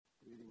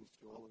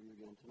Greetings to all of you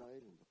again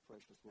tonight in the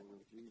precious name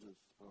of Jesus,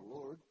 our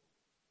Lord.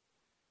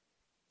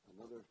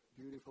 Another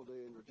beautiful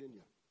day in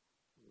Virginia.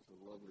 It was a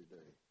lovely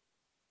day.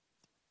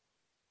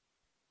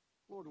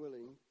 Lord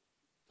willing,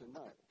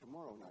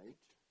 tomorrow night,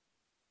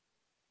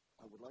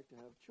 I would like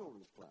to have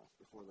children's class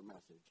before the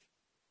message.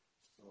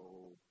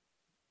 So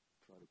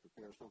try to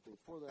prepare something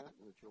for that,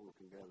 and the children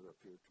can gather up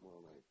here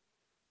tomorrow night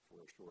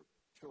for a short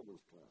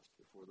children's class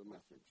before the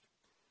message.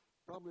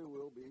 Probably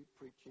will be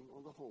preaching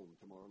on the home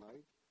tomorrow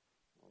night.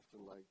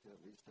 Often like to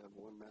at least have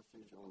one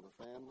message on the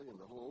family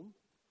and the home,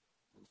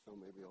 and so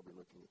maybe I'll be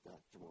looking at that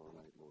tomorrow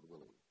night, Lord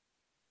willing.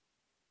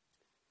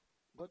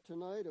 But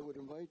tonight I would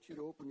invite you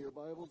to open your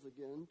Bibles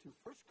again to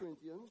 1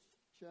 Corinthians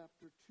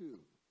chapter 2.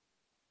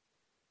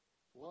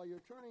 While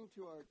you're turning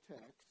to our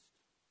text,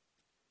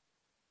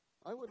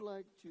 I would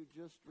like to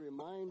just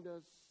remind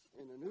us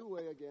in a new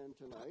way again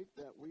tonight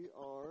that we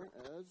are,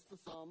 as the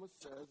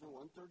psalmist says in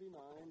 139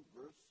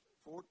 verse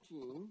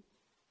 14,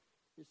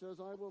 he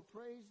says, I will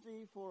praise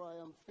thee, for I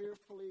am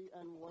fearfully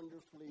and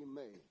wonderfully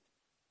made.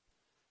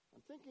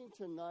 I'm thinking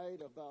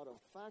tonight about a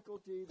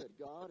faculty that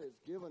God has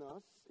given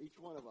us, each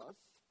one of us.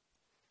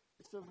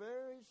 It's a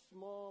very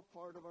small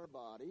part of our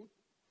body,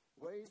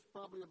 weighs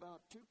probably about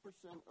 2%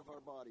 of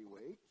our body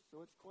weight,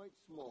 so it's quite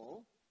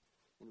small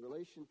in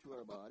relation to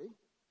our body.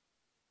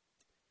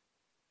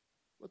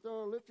 But there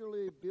are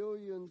literally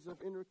billions of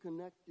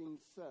interconnecting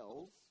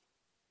cells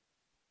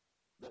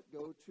that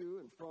go to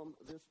and from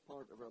this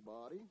part of our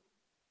body.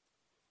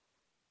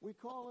 We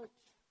call it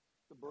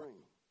the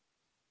brain,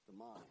 the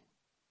mind.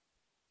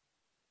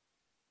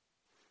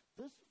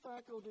 This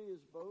faculty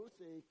is both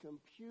a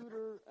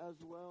computer as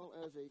well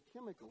as a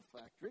chemical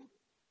factory.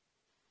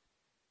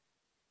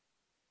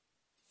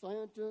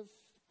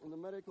 Scientists in the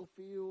medical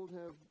field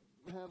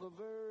have a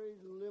very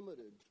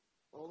limited,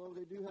 although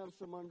they do have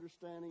some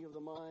understanding of the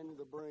mind and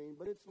the brain,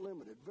 but it's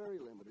limited, very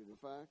limited in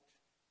fact.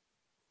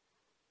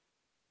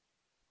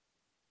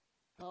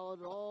 How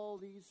all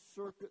these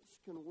circuits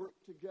can work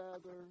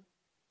together.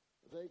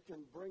 They can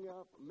bring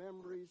up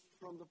memories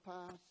from the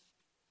past.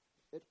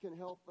 It can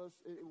help us.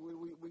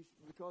 We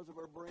because of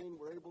our brain,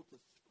 we're able to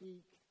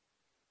speak.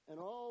 And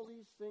all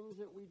these things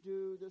that we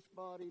do, this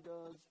body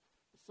does,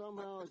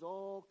 somehow is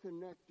all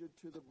connected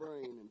to the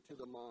brain and to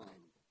the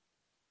mind.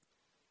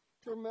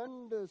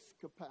 Tremendous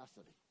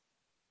capacity.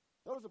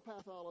 There was a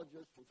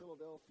pathologist from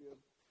Philadelphia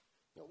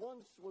that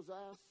once was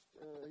asked,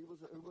 he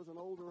was an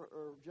older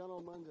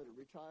gentleman that had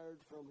retired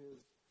from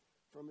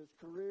his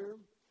career,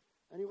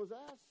 and he was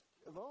asked,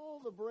 of all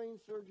the brain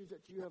surgeries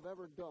that you have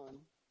ever done,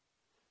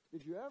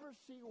 did you ever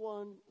see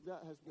one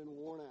that has been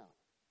worn out?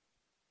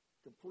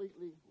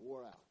 Completely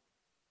wore out?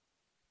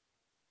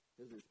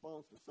 His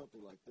response was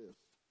something like this: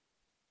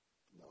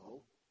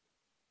 no.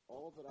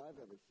 All that I've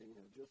ever seen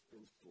have just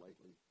been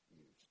slightly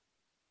used.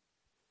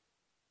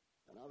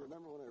 And I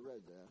remember when I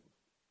read that,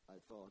 I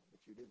thought,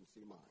 but you didn't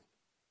see mine.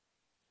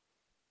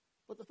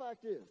 But the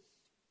fact is,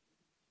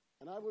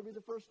 and I would be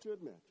the first to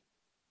admit,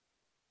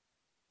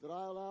 that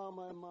I allow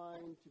my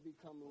mind to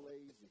become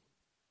lazy.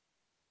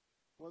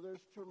 Well,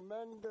 there's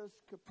tremendous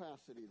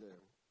capacity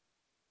there.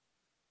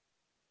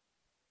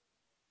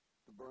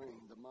 The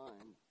brain, the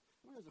mind.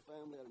 We as a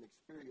family had an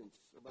experience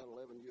about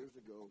 11 years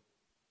ago.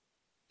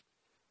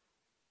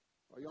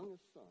 Our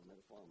youngest son had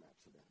a farm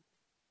accident.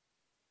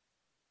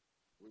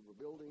 We were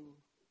building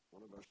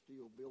one of our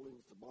steel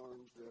buildings. The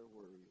barns there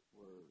were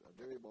a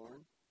dairy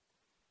barn.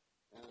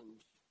 And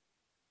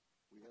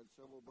we had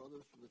several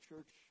brothers from the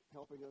church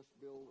helping us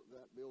build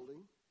that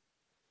building.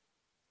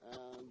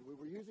 And we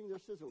were using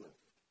their scissor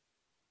lift.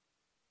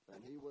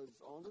 And he was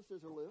on the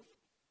scissor lift.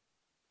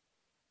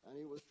 And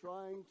he was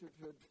trying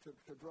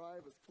to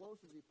drive as close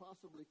as he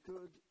possibly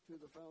could to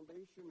the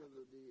foundation of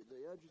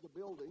the edge of the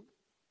building.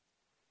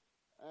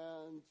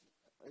 And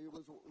he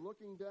was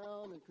looking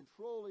down and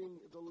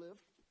controlling the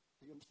lift.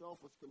 He himself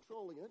was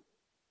controlling it.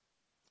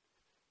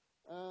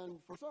 And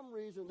for some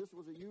reason, this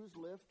was a used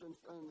lift, and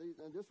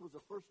this was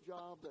the first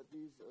job that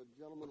these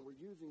gentlemen were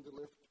using the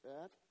lift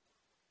at.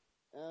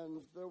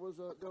 And there was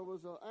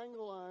an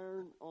angle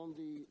iron on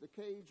the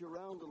cage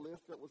around the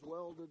lift that was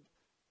welded,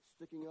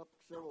 sticking up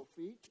several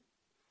feet.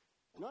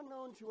 And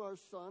unknown to our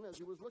son, as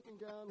he was looking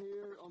down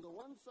here, on the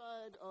one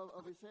side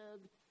of his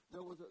head,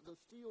 there was the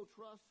steel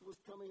truss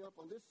was coming up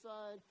on this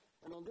side,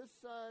 and on this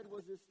side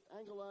was this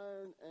angle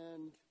iron,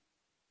 and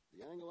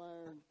the angle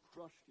iron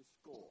crushed his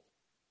skull.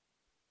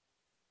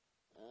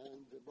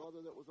 And the brother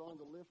that was on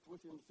the lift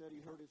with him said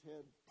he heard his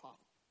head pop.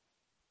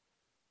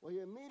 Well, he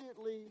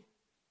immediately,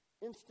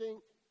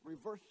 instinct,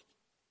 reversed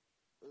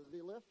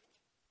the lift.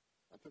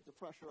 I took the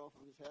pressure off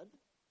of his head.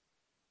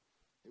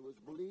 He was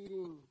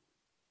bleeding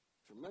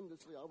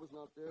tremendously. I was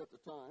not there at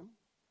the time.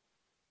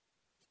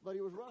 But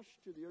he was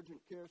rushed to the urgent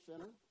care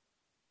center,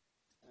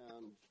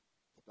 and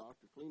the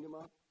doctor cleaned him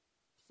up,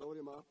 sewed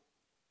him up,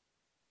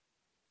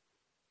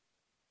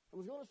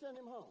 and was going to send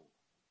him home.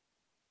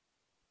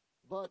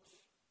 But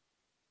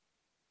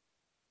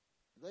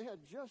they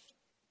had just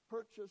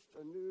purchased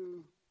a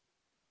new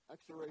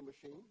X-ray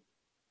machine,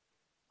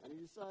 and he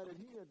decided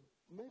he had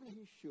maybe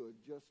he should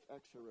just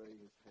x-ray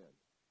his head.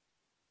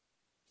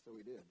 So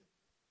he did.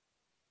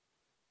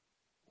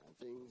 And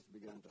things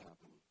began to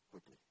happen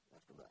quickly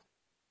after that.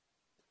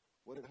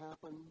 What had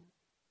happened,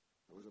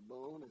 there was a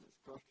bone, as it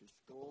crushed his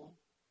skull,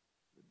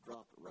 it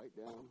dropped right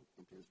down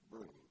into his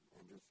brain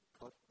and just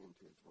cut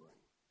into his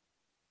brain.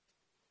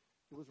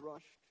 He was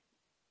rushed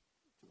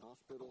to the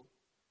hospital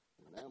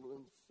in an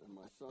ambulance, and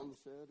my son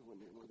said, when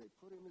they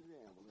put him in the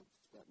ambulance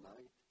that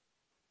night,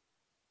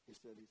 he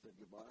said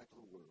goodbye to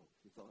the world.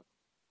 He thought,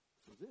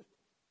 this was it.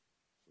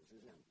 This was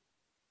his end.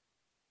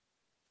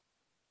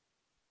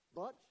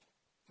 But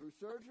through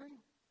surgery,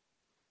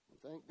 and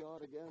thank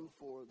God again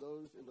for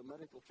those in the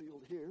medical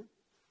field here,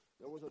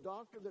 there was a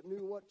doctor that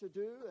knew what to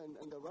do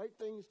and the right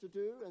things to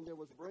do, and there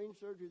was brain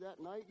surgery that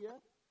night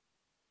yet.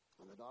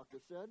 And the doctor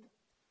said,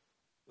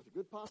 there's a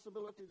good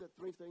possibility that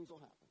three things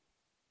will happen.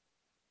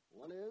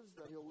 One is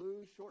that he'll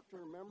lose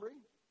short-term memory.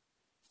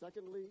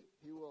 Secondly,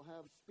 he will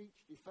have speech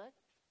defect.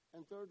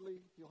 And thirdly,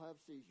 he'll have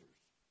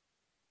seizures.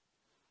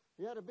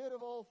 He had a bit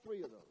of all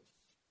three of those.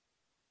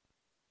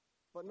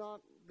 But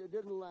they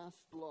didn't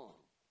last long.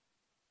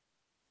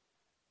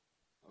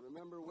 I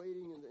remember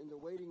waiting in the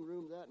waiting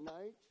room that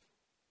night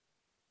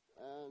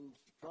and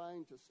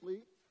trying to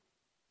sleep.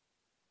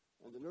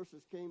 And the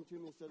nurses came to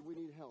me and said, we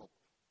need help.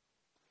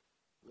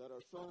 That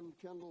our son,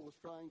 Kendall, was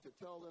trying to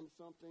tell them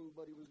something,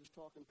 but he was just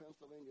talking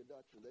Pennsylvania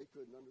Dutch, and they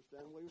couldn't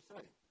understand what he was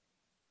saying.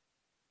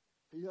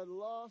 He had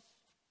lost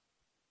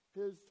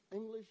his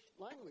English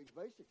language,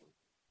 basically.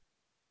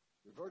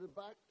 Reverted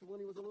back to when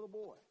he was a little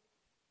boy.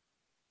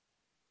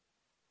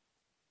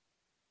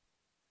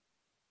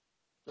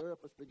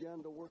 Therapists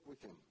began to work with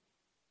him.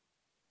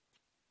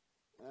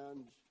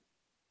 And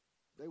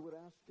they would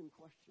ask him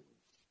questions.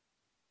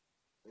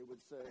 They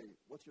would say,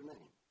 what's your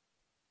name?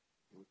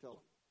 He would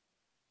tell them.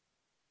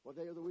 What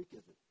day of the week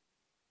is it?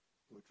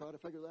 He would try to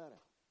figure that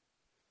out.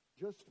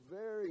 Just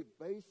very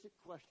basic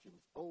questions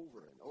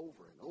over and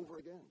over and over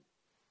again.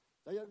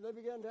 They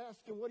began to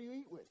ask him, what do you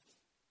eat with?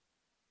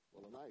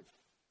 Well, a knife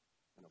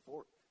and a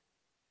fork.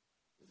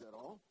 Is that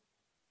all?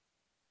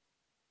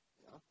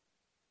 Yeah.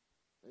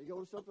 Then you go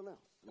to something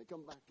else, and they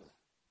come back to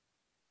that.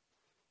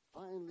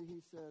 Finally,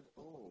 he said,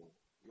 oh,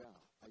 yeah,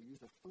 I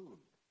use a spoon.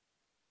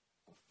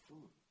 A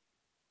spoon.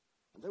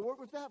 And they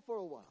worked with that for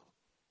a while.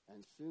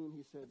 And soon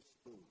he said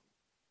spoon.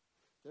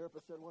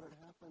 Therapist said what had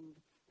happened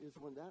is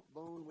when that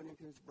bone went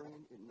into his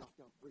brain, it knocked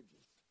out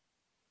bridges.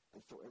 And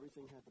so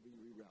everything had to be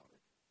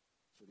rerouted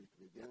so that he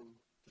could begin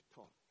to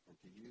talk and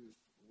to use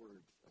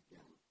words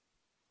again.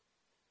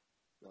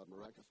 God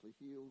miraculously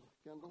healed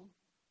Kendall.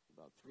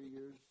 About 3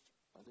 years,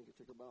 I think it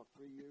took about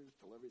 3 years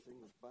till everything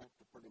was back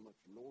to pretty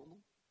much normal.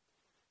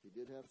 He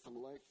did have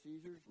some light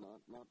seizures,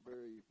 not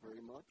very,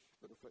 very much,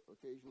 but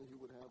occasionally he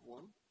would have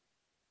one.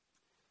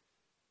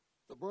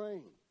 The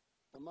brain,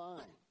 the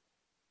mind.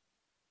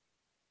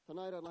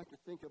 Tonight I'd like to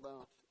think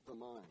about the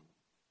mind.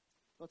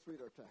 Let's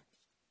read our text.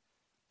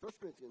 1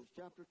 Corinthians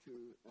chapter 2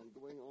 and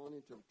going on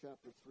into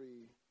chapter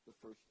 3, the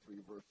first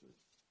 3 verses.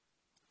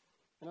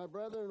 And I,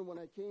 brethren,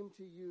 when I came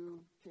to you,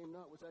 came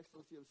not with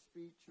excellency of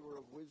speech or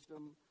of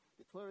wisdom,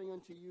 declaring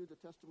unto you the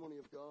testimony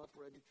of God,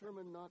 for I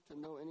determined not to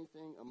know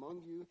anything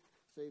among you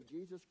save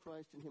Jesus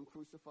Christ and him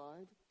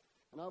crucified.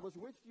 And I was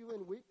with you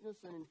in weakness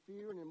and in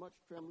fear and in much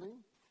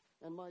trembling.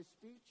 And my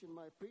speech and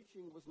my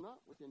preaching was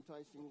not with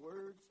enticing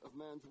words of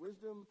man's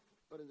wisdom,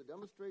 but in the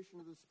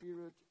demonstration of the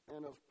Spirit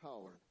and of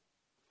power,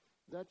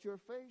 that your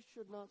faith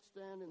should not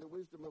stand in the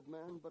wisdom of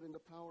man, but in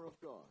the power of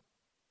God.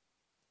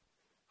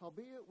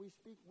 Howbeit we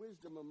speak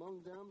wisdom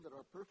among them that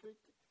are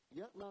perfect,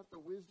 yet not the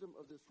wisdom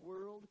of this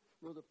world,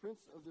 nor the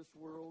prince of this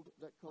world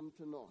that come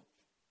to naught.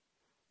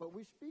 But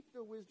we speak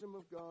the wisdom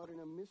of God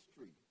in a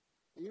mystery,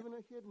 even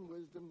a hidden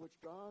wisdom which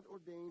God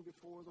ordained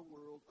before the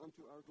world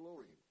unto our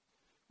glory,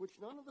 which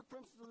none of the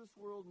princes of this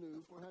world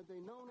knew, for had they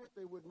known it,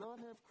 they would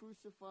not have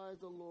crucified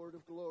the Lord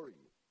of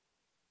glory.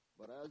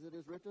 But as it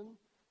is written,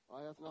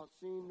 eye hath not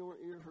seen nor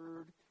ear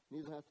heard,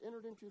 neither hath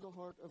entered into the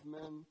heart of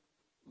man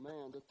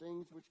the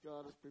things which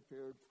God has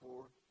prepared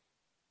for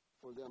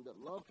them that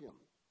love him.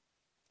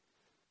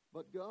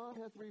 But God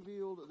hath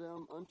revealed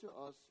them unto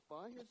us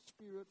by his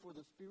Spirit, for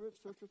the Spirit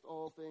searcheth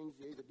all things,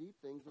 yea, the deep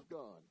things of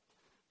God.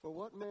 For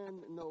what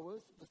man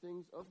knoweth the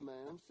things of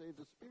man,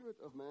 save the Spirit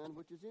of man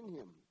which is in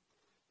him?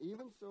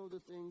 Even so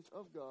the things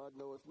of God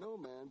knoweth no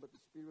man, but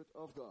the Spirit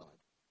of God.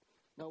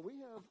 Now we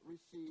have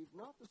received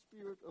not the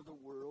spirit of the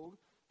world,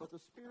 but the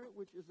Spirit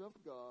which is of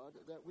God,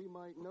 that we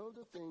might know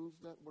the things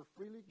that were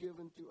freely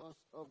given to us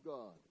of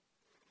God.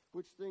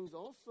 Which things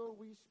also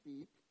we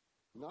speak,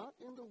 not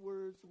in the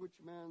words which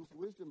man's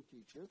wisdom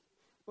teacheth,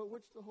 but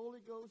which the Holy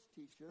Ghost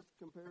teacheth,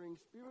 comparing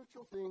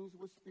spiritual things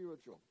with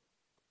spiritual.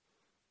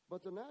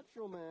 But the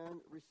natural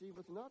man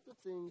receiveth not the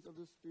things of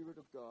the Spirit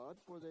of God,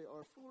 for they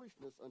are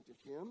foolishness unto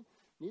him,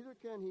 neither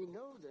can he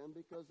know them,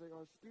 because they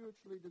are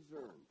spiritually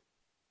discerned.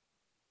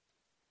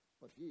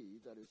 But he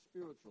that is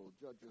spiritual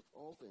judgeth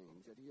all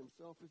things, that he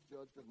himself is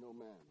judged of no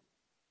man.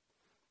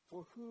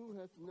 For who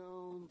hath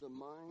known the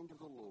mind of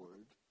the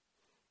Lord,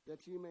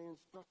 that ye may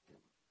instruct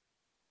him?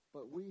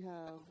 but we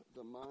have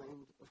the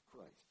mind of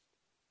Christ.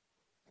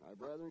 And I,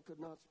 brethren, could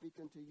not speak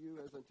unto you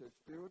as unto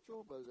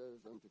spiritual, but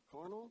as unto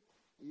carnal,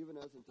 even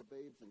as unto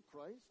babes in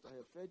Christ. I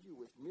have fed you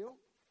with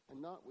milk, and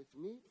not with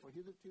meat, for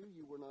hitherto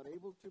you were not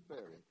able to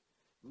bear it,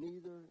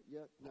 neither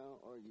yet now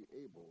are ye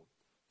able.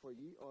 For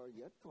ye are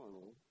yet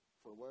carnal,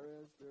 for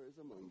whereas there is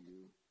among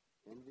you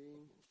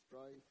envying, and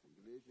strife, and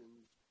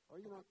divisions, are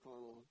ye not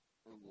carnal,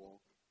 and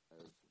walk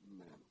as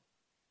men?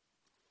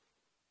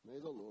 May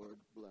the Lord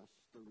bless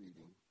the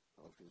reading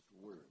of his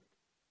word.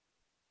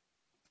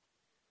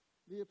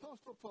 The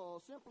Apostle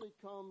Paul simply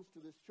comes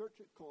to this church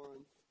at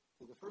Corinth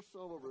in the first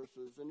several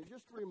verses, and he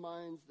just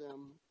reminds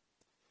them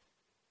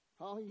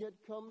how he had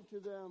come to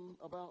them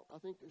about, I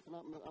think, if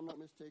I'm not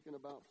mistaken,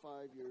 about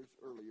 5 years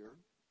earlier.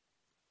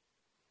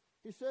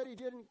 He said he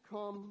didn't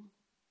come.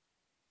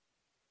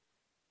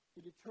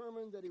 He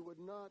determined that he would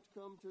not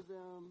come to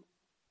them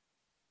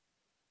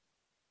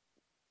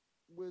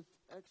with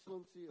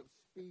excellency of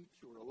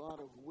speech or a lot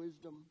of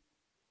wisdom.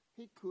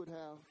 He could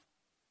have.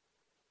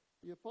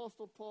 The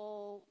Apostle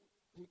Paul,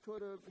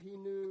 he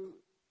knew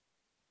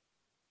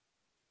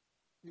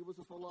he was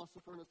a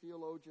philosopher and a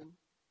theologian.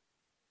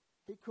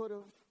 He could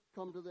have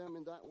come to them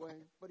in that way,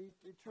 but he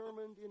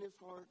determined in his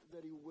heart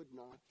that he would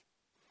not.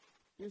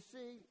 You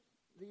see,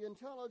 the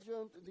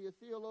intelligent, the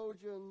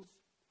theologians,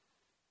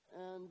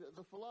 and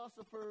the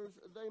philosophers,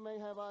 they may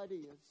have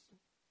ideas,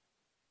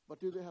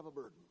 but do they have a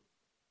burden?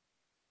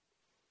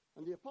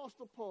 And the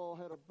Apostle Paul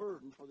had a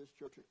burden for this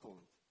church at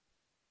Corinth.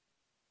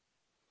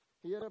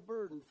 He had a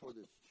burden for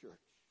this church.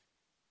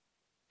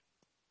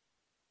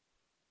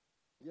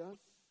 Yes,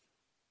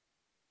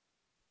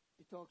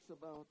 he talks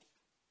about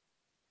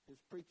his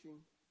preaching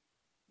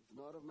is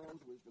not of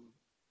man's wisdom,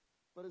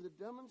 but is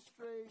a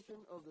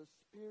demonstration of the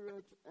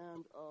Spirit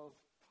and of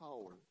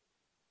power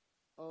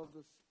of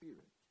the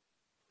Spirit.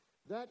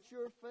 That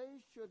your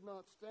faith should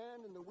not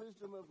stand in the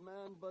wisdom of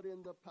man, but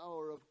in the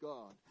power of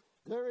God.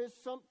 There is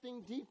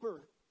something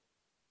deeper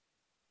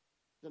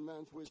than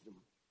man's wisdom,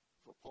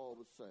 what Paul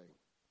was saying.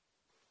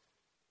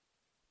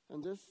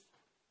 And this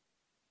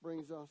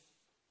brings us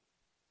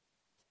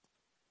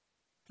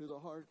to the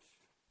heart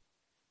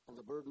and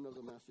the burden of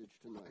the message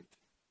tonight.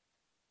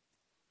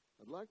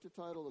 I'd like to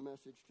title the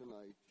message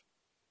tonight,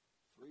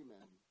 3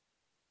 Men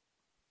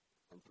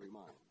and 3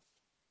 Minds.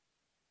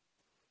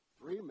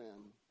 3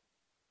 Men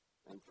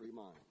and 3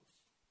 Minds.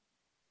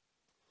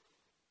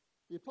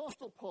 The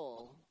Apostle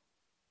Paul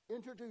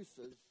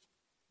introduces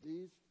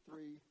these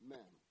 3 men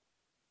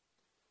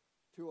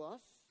to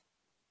us.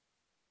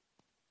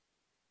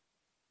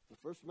 The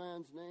first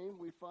man's name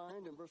we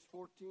find in verse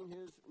 14,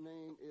 his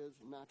name is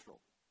Natural.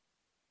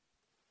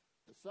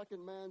 The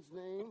second man's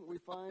name we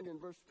find in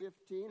verse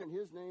 15, and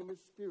his name is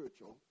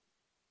Spiritual.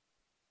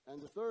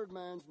 And the third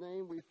man's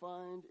name we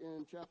find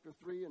in chapter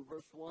 3 and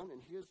verse 1,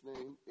 and his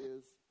name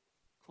is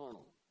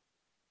Carnal.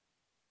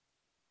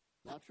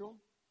 Natural,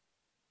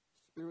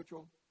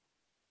 spiritual,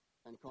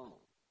 and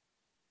carnal.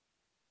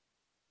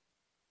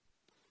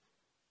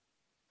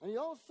 And he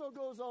also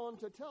goes on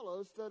to tell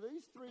us that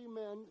these 3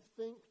 men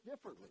think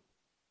differently.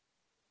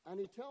 And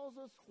he tells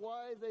us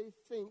why they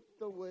think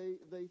the way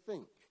they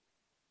think.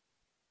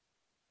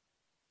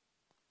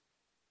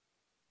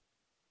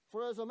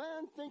 For as a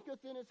man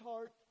thinketh in his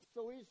heart,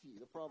 so is he,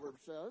 the proverb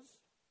says.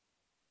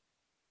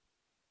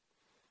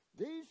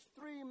 These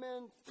 3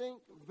 men think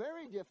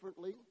very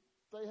differently.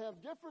 They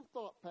have different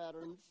thought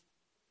patterns,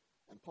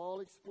 and Paul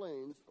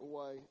explains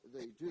why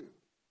they do.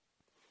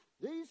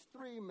 These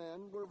 3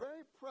 men were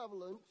very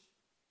prevalent,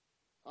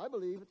 I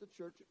believe, at the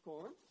church at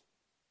Corinth.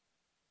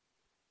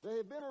 They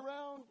have been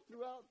around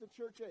throughout the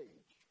church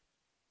age.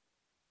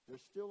 They're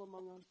still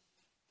among us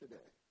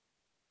today,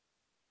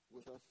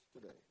 with us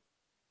today.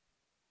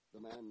 The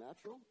man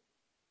natural,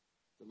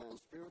 the man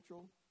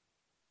spiritual,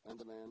 and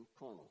the man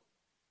carnal.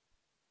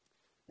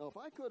 Now, if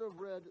I could have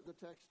read the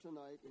text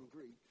tonight in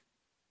Greek,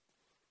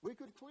 we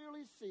could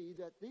clearly see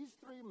that these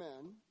 3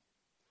 men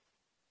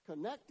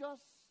connect us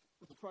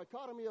with the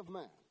trichotomy of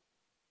man,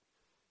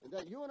 and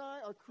that you and I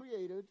are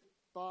created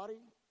body,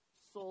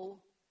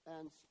 soul,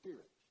 and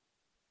spirit.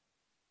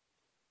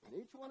 And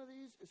each one of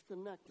these is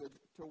connected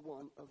to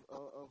one of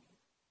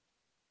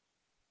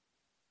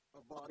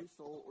body,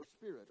 soul, or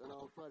spirit. And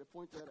I'll try to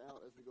point that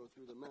out as we go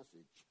through the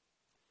message.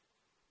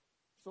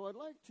 So I'd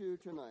like to,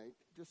 tonight,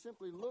 just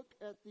simply look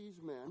at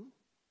these men,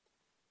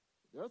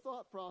 their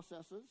thought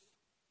processes,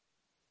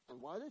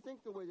 and why they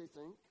think the way they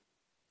think,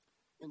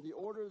 in the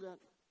order that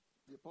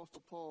the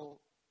Apostle Paul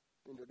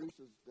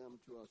introduces them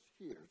to us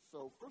here.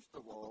 So first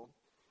of all,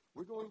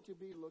 we're going to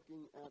be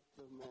looking at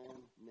the man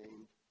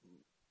named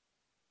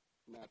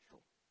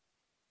Natural.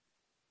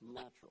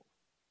 Natural.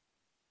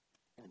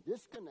 And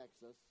this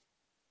connects us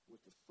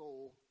with the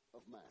soul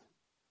of man,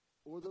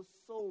 or the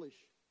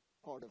soulish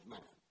part of man.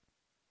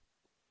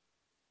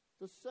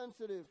 The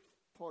sensitive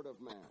part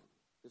of man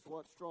is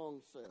what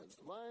Strong says.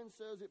 Lyons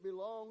says it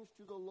belongs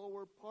to the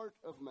lower part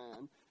of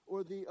man,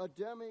 or the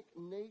Adamic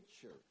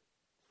nature.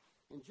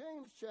 In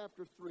James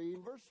chapter 3,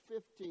 in verse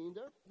 15,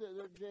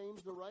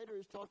 James, the writer,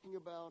 is talking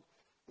about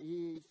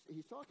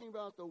he's talking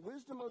about the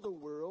wisdom of the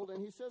world,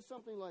 and he says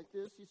something like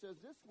this. He says,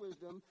 this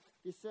wisdom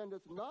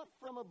descendeth not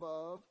from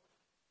above,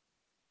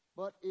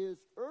 but is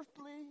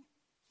earthly,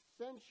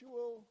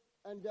 sensual,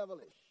 and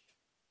devilish.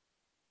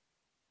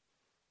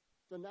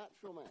 The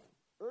natural man.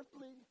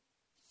 Earthly,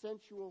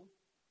 sensual,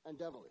 and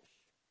devilish.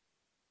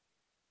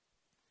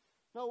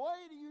 Now, why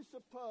do you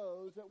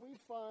suppose that we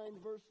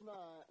find verse 9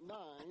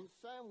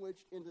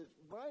 sandwiched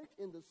right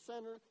in the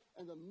center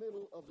and the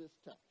middle of this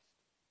text?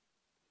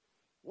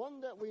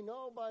 One that we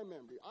know by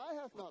memory. Eye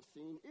hath not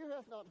seen, ear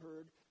hath not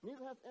heard,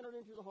 neither hath entered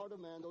into the heart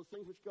of man those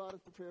things which God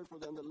hath prepared for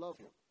them that love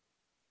him.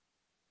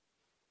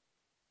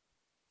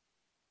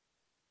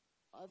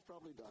 I've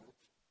probably done it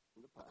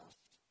in the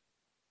past.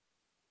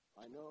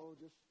 I know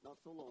just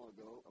not so long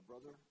ago, a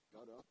brother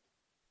got up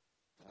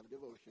to have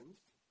devotions,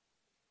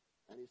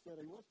 and he said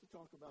he wants to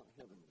talk about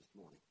heaven this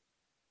morning.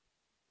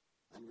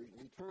 And we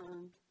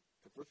turned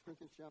to 1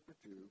 Corinthians chapter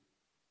 2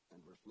 and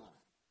verse 9.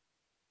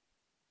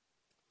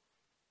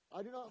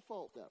 I do not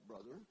fault that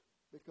brother,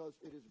 because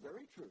it is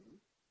very true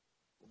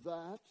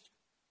that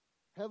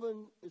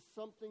heaven is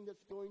something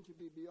that's going to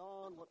be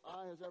beyond what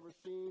eye has ever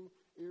seen,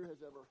 ear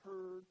has ever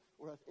heard,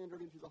 or hath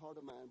entered into the heart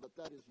of man. But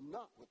that is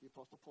not what the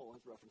Apostle Paul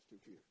has reference to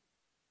here.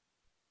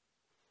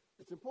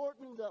 It's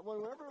important that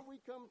whenever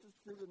we come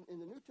in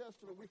the New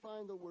Testament, we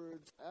find the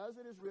words, as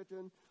it is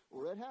written,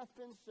 or it hath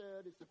been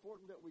said. It's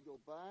important that we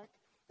go back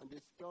and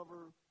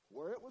discover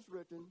where it was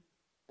written,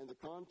 and the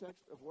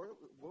context of where it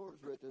was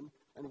written,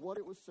 and what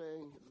it was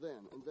saying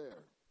then and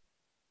there.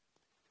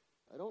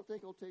 I don't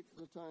think I'll take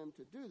the time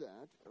to do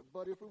that,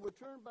 but if we would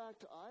turn back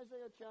to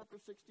Isaiah chapter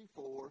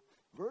 64,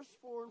 verse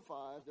 4 and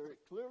 5, there it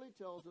clearly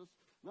tells us,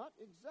 not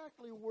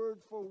exactly word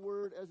for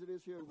word as it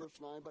is here in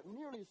verse 9, but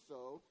nearly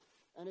so,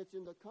 and it's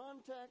in the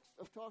context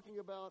of talking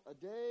about a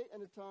day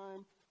and a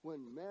time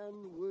when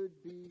men would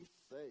be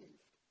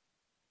saved.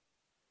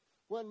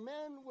 When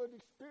men would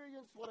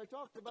experience what I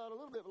talked about a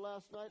little bit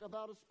last night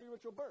about a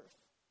spiritual birth.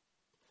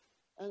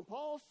 And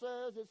Paul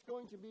says it's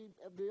going to be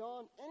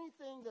beyond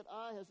anything that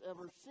eye has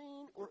ever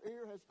seen or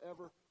ear has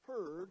ever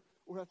heard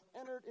or hath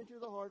entered into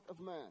the heart of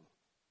man.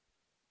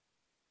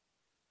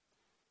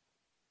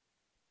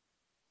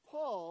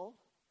 Paul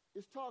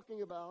is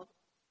talking about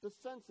the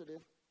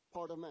sensitive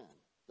part of man,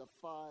 the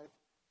five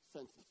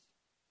senses.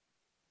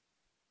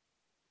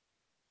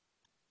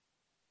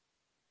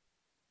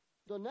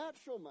 The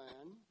natural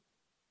man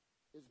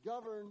is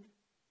governed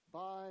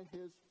by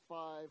his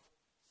five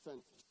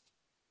senses.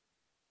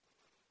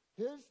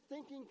 His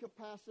thinking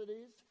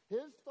capacities,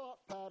 his thought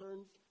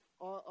patterns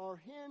are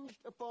hinged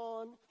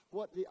upon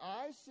what the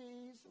eye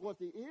sees, what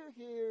the ear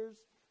hears,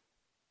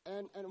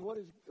 and what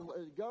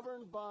is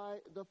governed by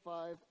the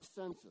five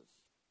senses.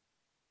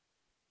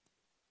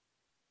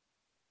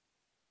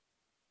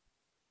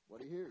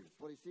 What he hears,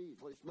 what he sees,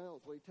 what he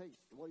smells, what he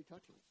tastes, and what he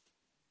touches.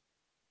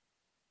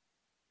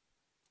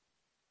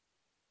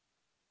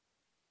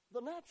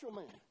 The natural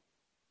man,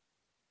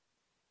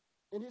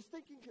 in his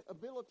thinking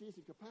abilities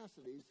and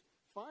capacities,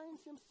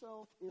 finds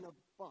himself in a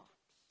box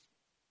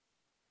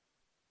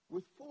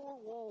with four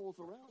walls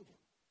around him.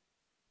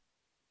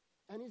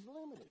 And he's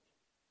limited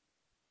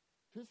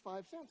to his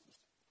five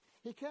senses.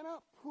 He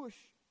cannot push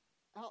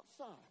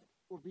outside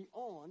or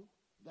beyond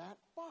that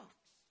box.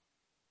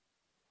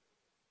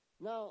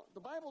 Now, the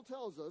Bible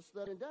tells us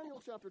that in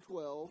Daniel chapter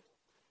 12,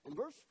 in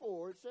verse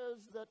 4, it says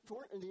that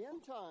in the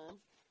end times,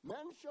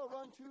 men shall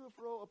run to and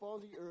fro upon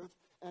the earth,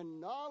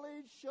 and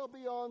knowledge shall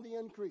be on the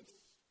increase.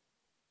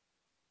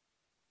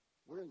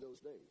 We're in those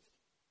days.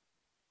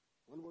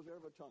 When was there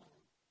ever a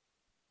time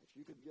that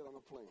you could get on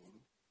a plane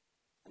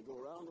and go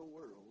around the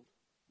world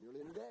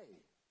nearly in a day?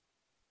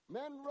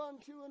 Men run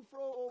to and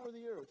fro over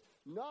the earth.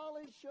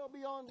 Knowledge shall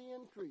be on the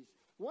increase.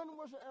 When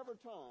was there ever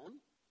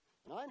time?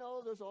 And I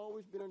know there's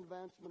always been an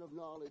advancement of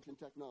knowledge and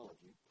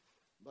technology,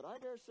 but I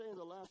dare say in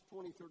the last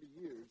 20, 30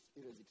 years,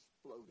 it has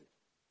exploded.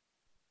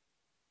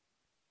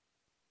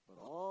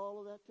 But all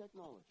of that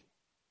technology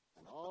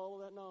and all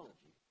of that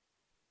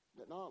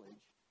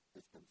knowledge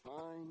is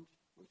confined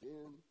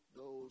within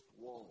those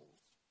walls.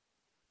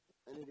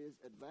 And it is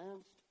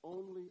advanced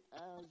only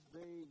as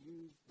they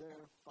use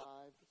their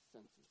five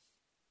senses.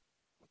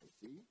 What they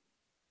see,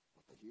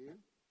 what they hear,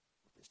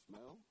 what they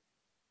smell,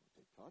 what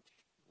they touch,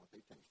 and what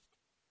they taste.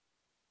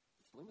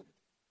 It's limited.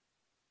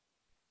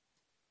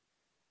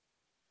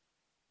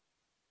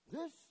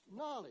 This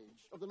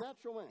knowledge of the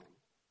natural man.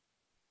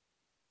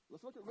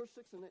 Let's look at verse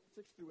 6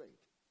 through 8.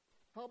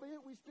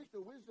 Howbeit we speak the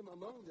wisdom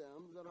among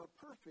them that are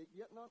perfect,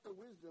 yet not the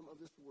wisdom of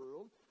this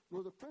world,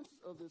 nor the princes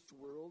of this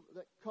world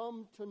that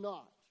come to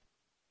naught.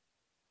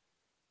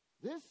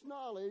 This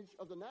knowledge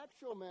of the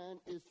natural man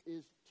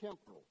is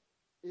temporal.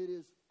 It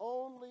is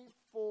only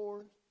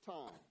for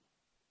time.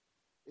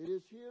 It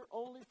is here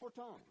only for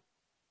time.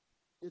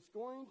 It's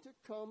going to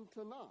come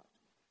to naught.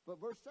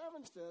 But verse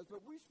 7 says,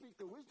 but we speak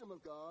the wisdom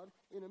of God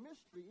in a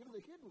mystery, even the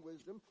hidden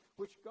wisdom,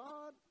 which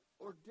God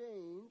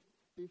ordained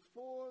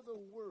before the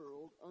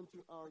world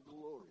unto our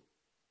glory.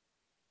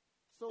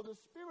 So the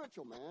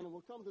spiritual man, and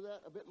we'll come to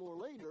that a bit more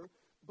later,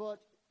 but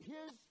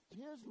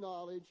his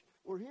knowledge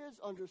or his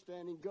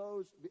understanding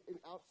goes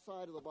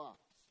outside of the box.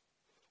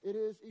 It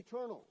is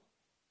eternal.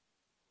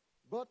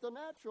 But the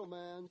natural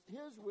man,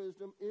 his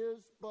wisdom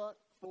is but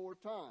for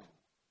time.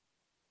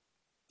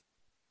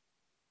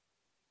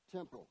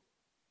 Temporal.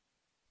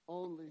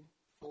 Only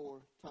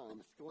for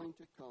time. It's going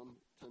to come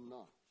to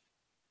naught.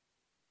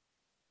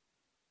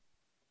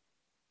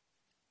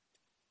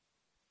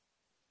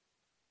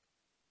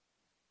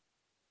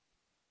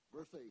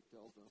 Verse 8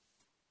 tells us,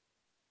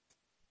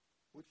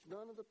 which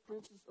none of the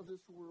princes of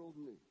this world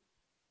knew.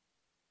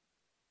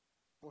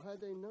 For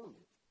had they known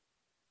it,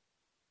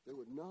 they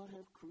would not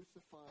have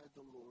crucified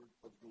the Lord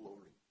of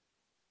glory.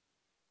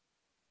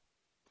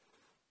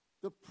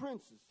 The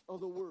princes of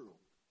the world,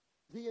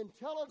 the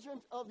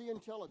intelligent of the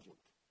intelligent,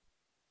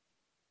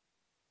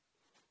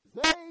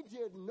 they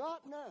did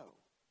not know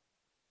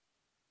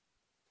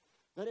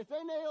that if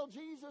they nailed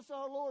Jesus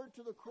our Lord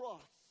to the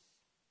cross,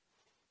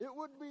 it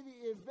would be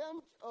the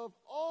event of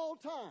all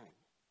time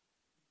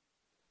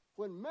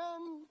when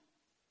men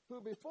who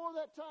before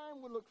that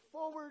time would look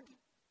forward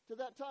to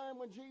that time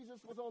when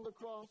Jesus was on the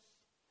cross,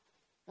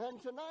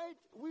 and tonight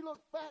we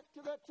look back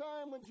to that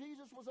time when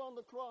Jesus was on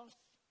the cross.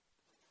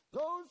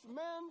 Those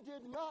men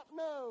did not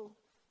know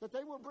that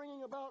they were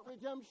bringing about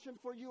redemption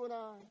for you and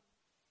I.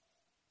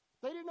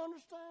 They didn't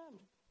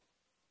understand.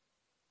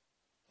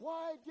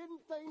 Why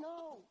didn't they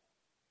know?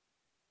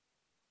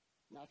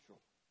 Natural.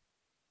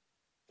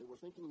 They were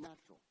thinking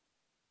natural,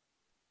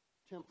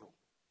 temporal,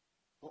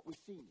 what we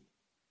see,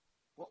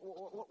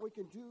 what we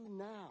can do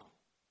now.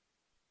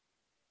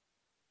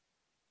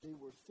 They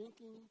were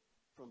thinking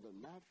from the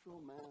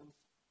natural man's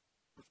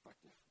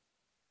perspective.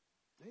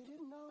 They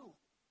didn't know.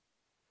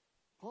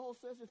 Paul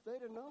says if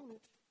they'd have known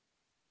it,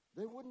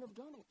 they wouldn't have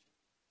done it.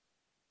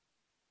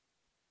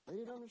 They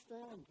didn't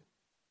understand.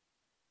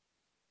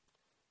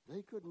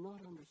 They could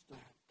not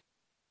understand.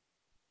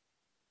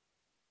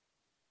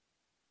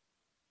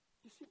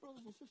 You see,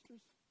 brothers and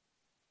sisters,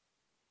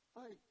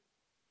 I've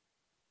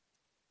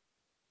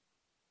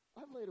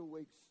laid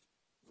awake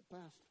the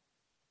past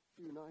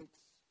few nights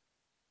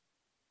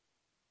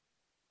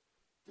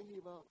thinking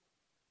about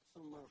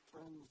some of our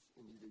friends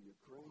in either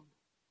Ukraine.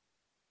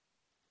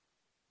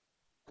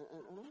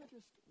 And I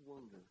just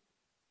wonder,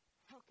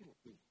 how can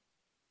it be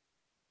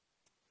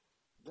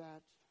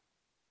that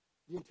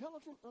the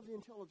intelligent of the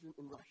intelligent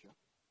in Russia,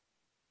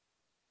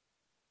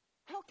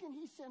 how can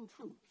he send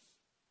troops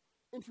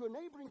into a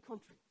neighboring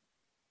country?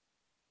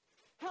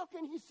 How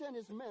can he send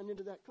his men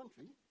into that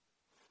country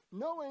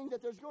knowing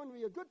that there's going to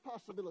be a good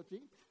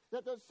possibility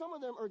that some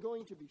of them are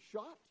going to be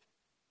shot,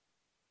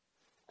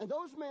 and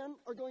those men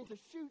are going to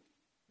shoot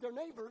their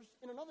neighbors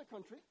in another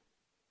country,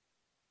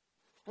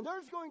 and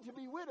there's going to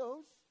be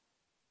widows,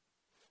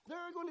 there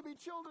are going to be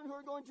children who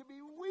are going to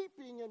be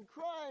weeping and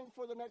crying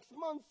for the next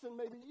months and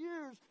maybe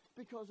years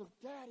because of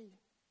daddy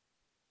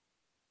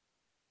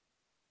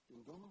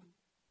being gone.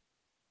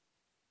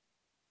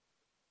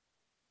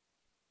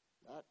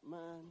 That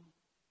man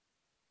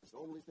is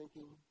only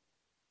thinking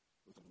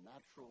with a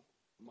natural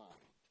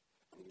mind.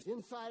 And he's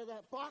inside of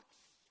that box,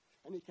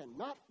 and he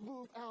cannot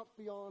move out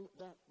beyond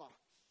that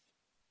box.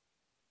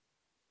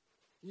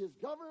 He is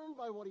governed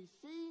by what he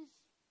sees,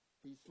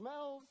 he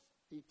smells,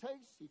 he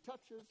tastes, he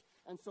touches,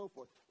 and so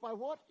forth. By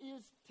what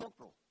is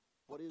temporal,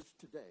 what is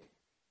today.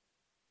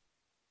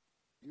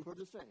 You heard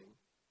the saying,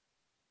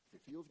 if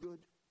it feels good,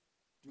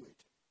 do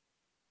it.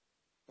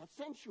 That's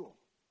sensual.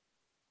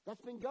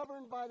 That's been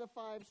governed by the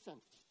five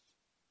senses.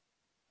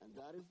 And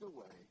that is the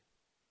way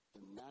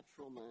the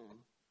natural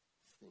man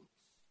thinks.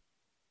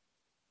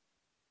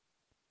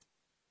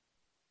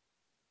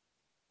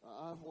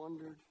 I've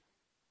wondered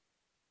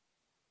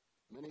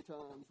many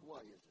times, why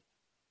is it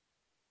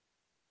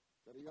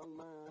that a young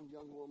man,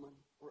 young woman,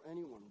 or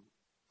anyone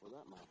for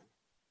that matter,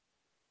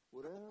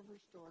 would ever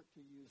start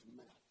to use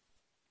meth?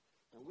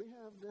 And we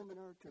have them in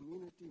our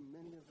community,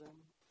 many of them,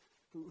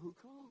 who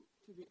come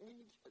to the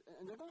age,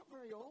 and they're not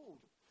very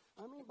old.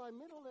 I mean, by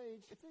middle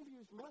age, if they've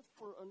used meth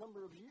for a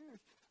number of years,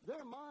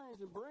 their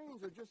minds and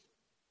brains are just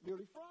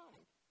nearly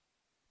fried.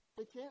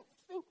 They can't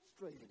think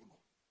straight anymore.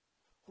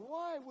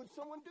 Why would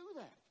someone do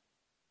that?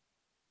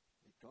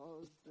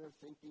 Because they're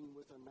thinking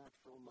with a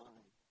natural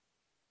mind.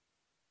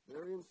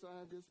 They're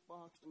inside this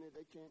box, and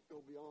they can't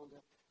go beyond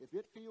that. If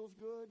it feels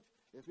good,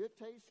 if it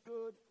tastes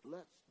good,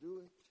 let's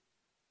do it.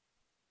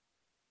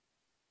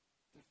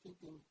 They're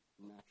thinking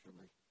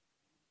naturally.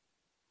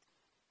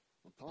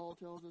 And Paul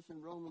tells us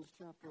in Romans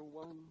chapter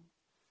 1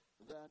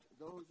 that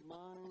those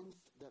minds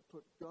that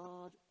put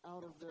God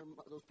out of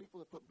those people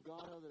that put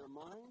God out of their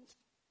minds,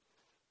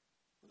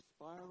 the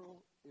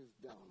spiral is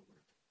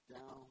downward,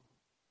 down,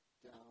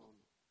 down,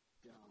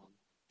 down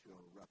to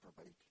a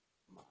reprobate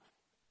mind.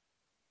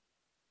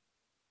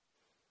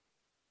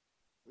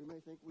 We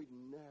may think we'd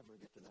never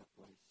get to that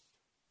place,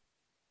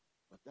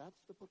 but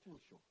that's the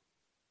potential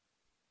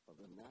of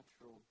the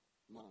natural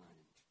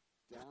mind.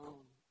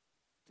 Down,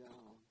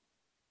 down,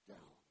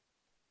 down.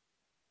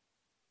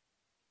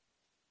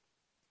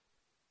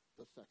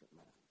 The second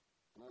man,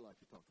 and I like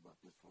to talk about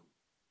this one.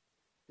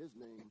 His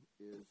name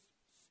is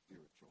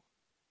spiritual.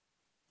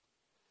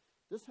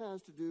 This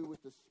has to do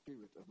with the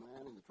spirit of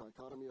man and the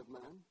trichotomy of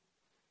man,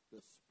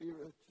 the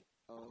spirit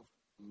of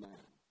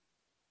man.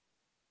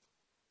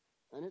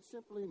 And it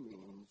simply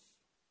means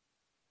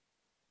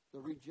the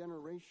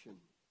regeneration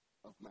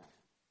of man,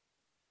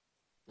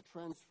 the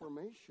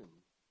transformation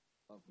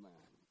of man.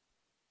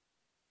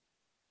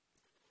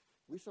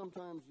 We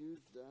sometimes use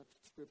that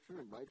scripture,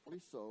 and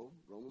rightfully so,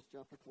 Romans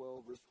chapter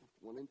 12, verse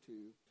 1 and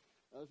 2,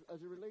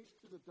 as it relates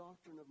to the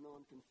doctrine of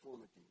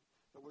nonconformity.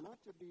 That we're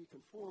not to be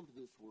conformed to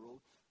this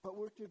world, but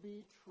we're to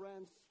be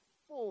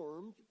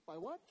transformed by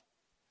what?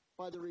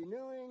 By the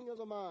renewing of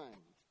the mind.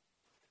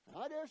 And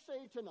I dare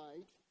say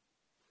tonight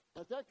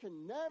that there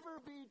can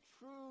never be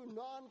true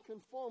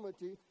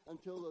nonconformity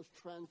until there's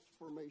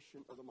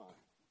transformation of the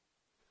mind.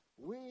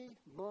 We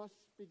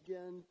must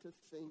begin to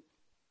think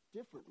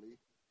differently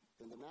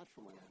than the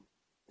natural man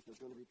if there's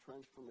going to be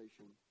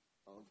transformation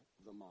of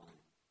the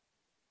mind.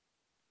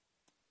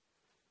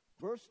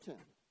 Verse 10,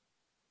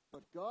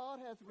 but God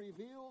hath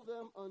revealed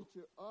them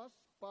unto us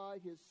by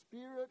his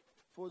Spirit,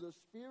 for the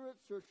Spirit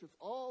searcheth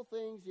all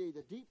things, yea,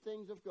 the deep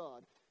things of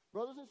God.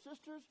 Brothers and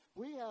sisters,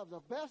 we have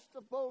the best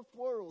of both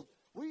worlds.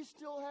 We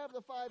still have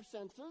the five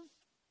senses,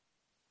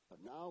 but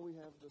now we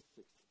have the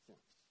sixth sense.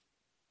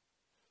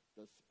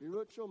 The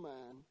spiritual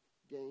man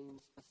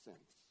gains a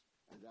sense,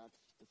 and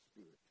that's the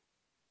Spirit.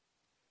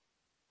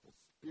 The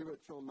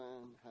spiritual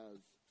man has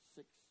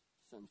six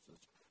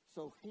senses.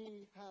 So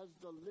he has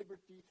the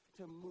liberty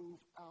to move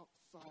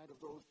outside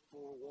of those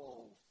four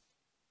walls.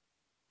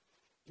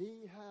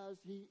 He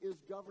is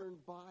governed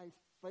by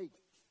faith.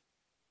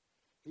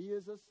 He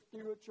is a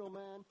spiritual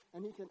man,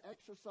 and he can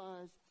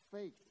exercise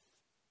faith.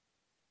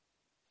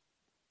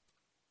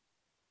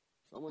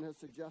 Someone has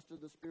suggested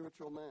the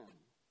spiritual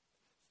man's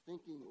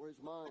thinking or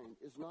his mind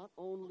is not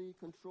only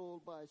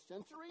controlled by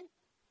sensory,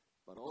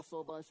 but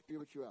also by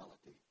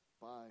spirituality,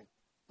 by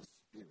the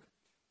Spirit.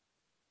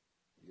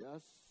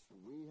 Yes,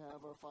 we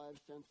have our five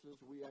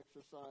senses. We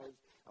exercise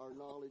our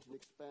knowledge and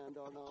expand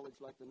our knowledge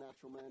like the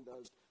natural man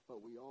does,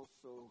 but we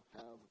also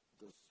have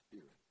the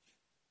Spirit.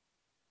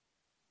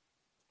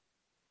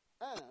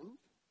 And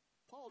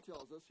Paul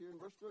tells us here in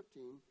verse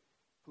 13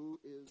 who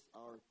is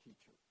our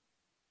teacher.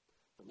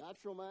 The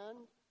natural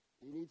man,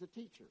 he needs a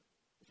teacher.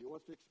 If he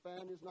wants to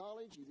expand his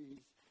knowledge,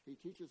 he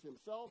teaches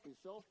himself, he's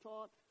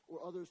self-taught,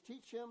 or others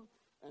teach him.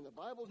 And the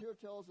Bible here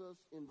tells us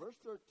in verse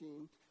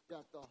 13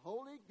 that the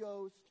Holy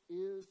Ghost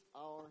is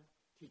our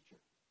teacher.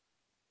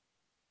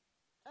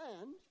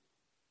 And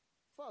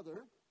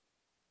further,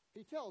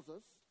 he tells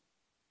us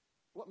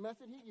what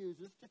method he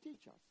uses to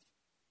teach us.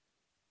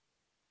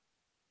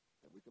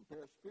 That we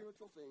compare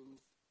spiritual things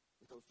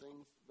with those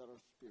things that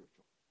are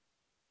spiritual.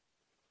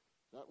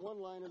 That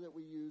one-liner that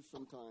we use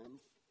sometimes,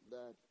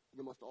 that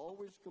you must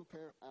always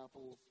compare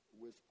apples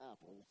with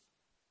apples,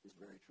 is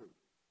very true.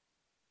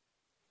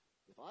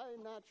 If I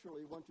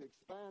naturally want to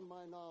expand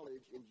my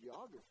knowledge in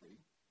geography,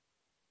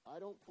 I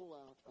don't pull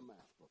out a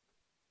math book.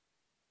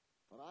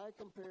 But I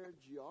compare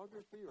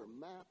geography or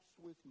maps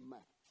with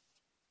maps.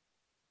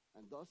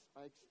 And thus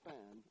I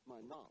expand my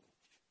knowledge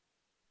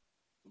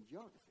in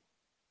geography.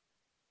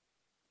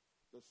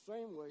 The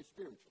same way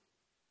spiritually.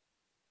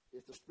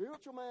 If the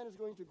spiritual man is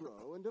going to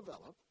grow and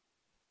develop,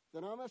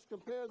 then I must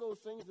compare those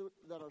things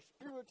that are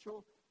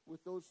spiritual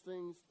with those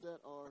things that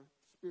are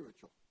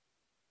spiritual.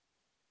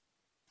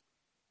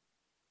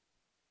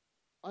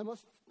 I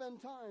must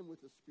spend time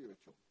with the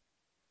spiritual.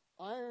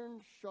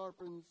 Iron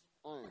sharpens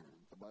iron,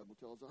 the Bible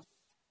tells us.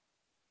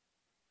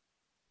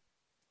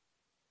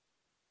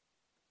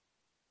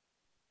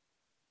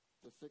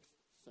 The sixth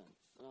sense.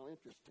 Now,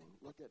 interesting.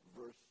 Look at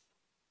verse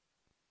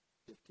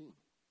 15.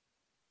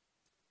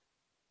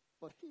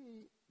 But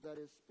he that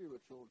is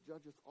spiritual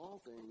judgeth all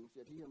things,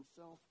 yet he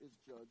himself is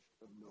judged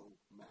of no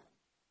man.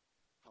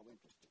 How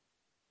interesting.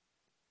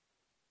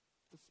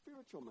 The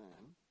spiritual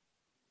man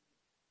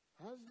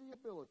has the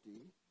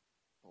ability,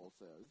 Paul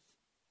says,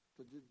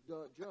 to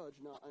judge.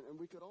 Now, and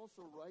we could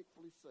also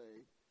rightfully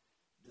say,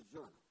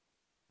 discern.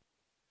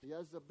 He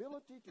has the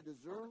ability to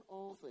discern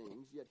all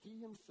things, yet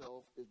he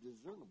himself is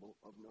discernible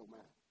of no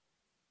man.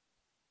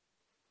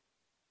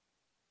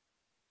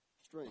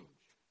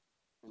 Strange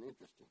and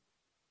interesting.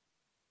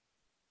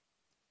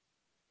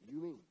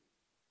 You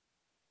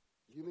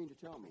mean to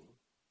tell me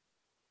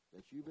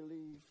that you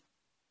believe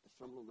the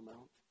Sermon on the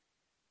Mount?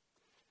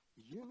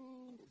 You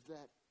mean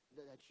that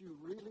you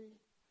really,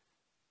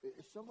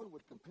 if someone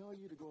would compel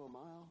you to go a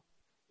mile,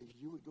 if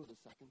you would go the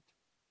second?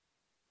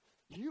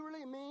 Do you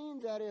really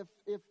mean that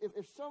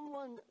if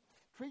someone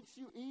treats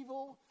you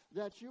evil,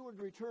 that you would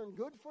return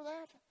good for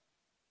that?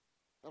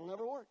 That'll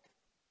never work.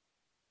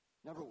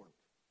 Never work.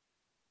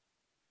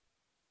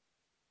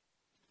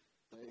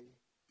 They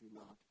do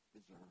not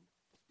discern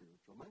the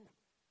spiritual man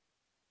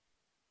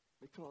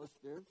because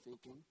they're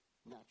thinking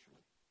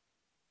naturally.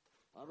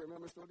 I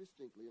remember so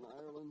distinctly in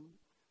Ireland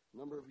a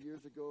number of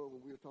years ago when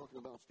we were talking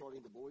about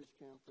starting the boys'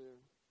 camp there,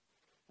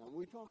 and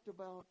we talked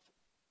about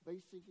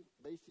basing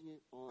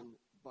it on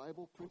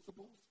Bible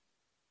principles.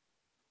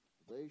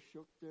 They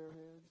shook their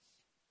heads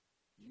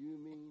You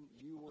mean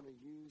you want to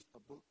use a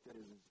book that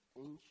is as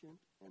ancient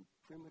and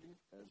primitive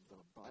as the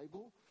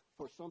Bible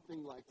for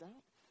something like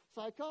that?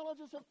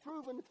 Psychologists have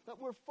proven that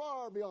we're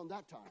far beyond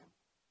that time.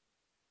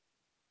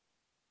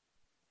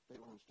 They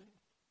don't understand.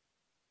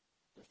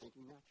 They're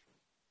thinking naturally.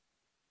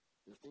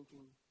 They're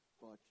thinking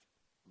but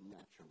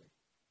naturally.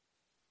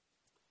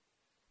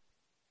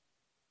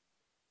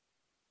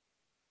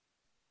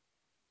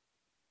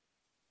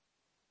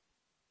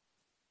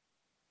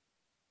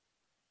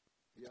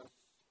 Yes,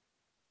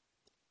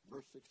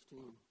 verse 16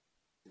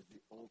 is the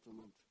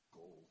ultimate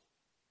goal.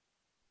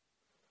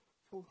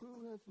 For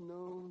who hath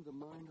known the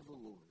mind of the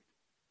Lord,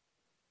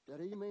 that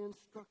he may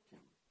instruct him?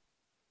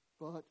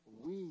 But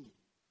we,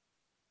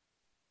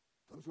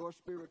 those who are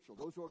spiritual,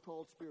 those who are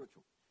called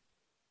spiritual,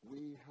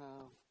 we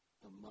have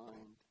the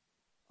mind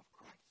of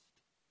Christ.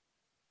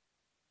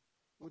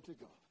 Would to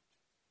God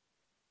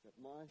that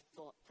my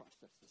thought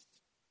processes,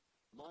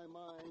 my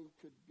mind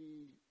could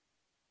be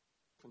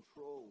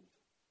controlled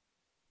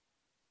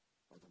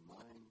by the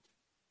mind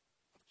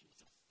of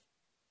Jesus,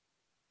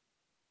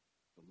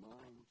 the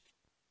mind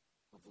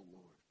of the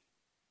Lord.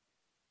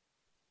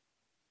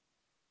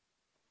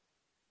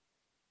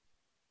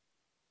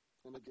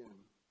 And again,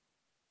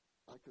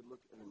 I could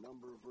look at a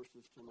number of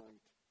verses tonight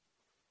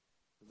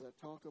that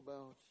talk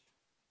about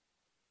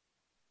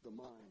the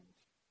mind,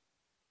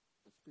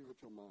 the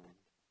spiritual mind.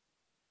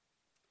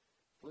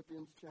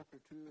 Philippians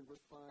chapter 2 and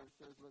verse 5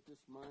 says, let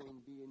this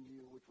mind be in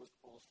you, which was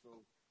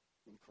also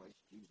in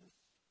Christ Jesus.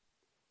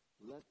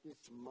 Let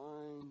this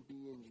mind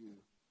be in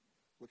you,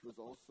 which was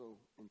also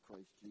in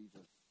Christ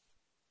Jesus.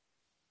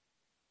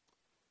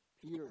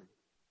 Peter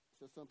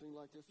says something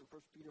like this in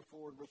 1 Peter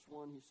 4 and verse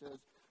 1. He says,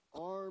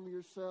 arm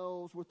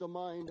yourselves with the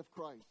mind of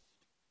Christ.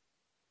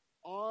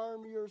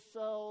 Arm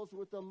yourselves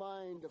with the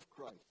mind of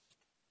Christ.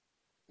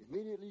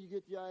 Immediately you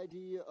get the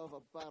idea of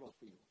a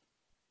battlefield.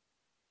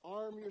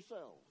 Arm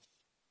yourselves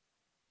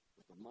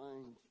with the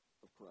mind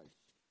of Christ.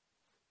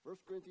 1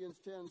 Corinthians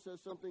 10 says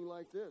something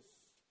like this,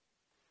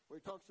 where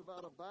he talks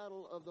about a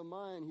battle of the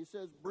mind. He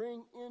says,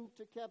 bring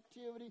into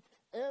captivity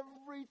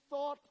every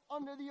thought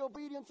under the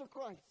obedience of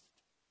Christ.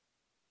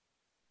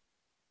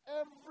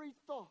 Every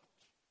thought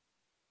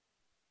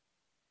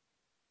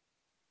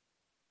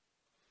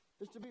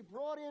is to be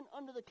brought in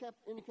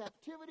in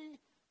captivity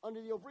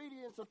under the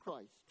obedience of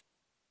Christ.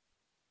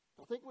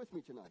 Now think with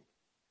me tonight.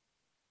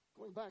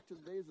 Going back to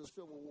the days of the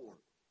Civil War.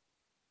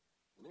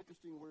 And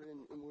interesting,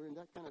 we're in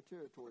that kind of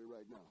territory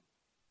right now.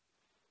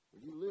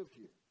 Where you live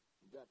here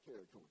in that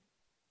territory.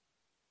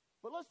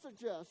 But let's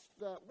suggest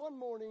that one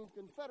morning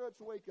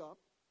Confederates wake up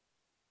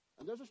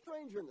and there's a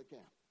stranger in the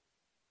camp.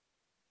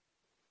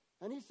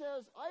 And he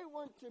says, I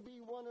want to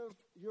be one of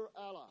your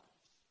allies.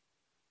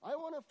 I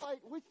want to fight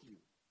with you.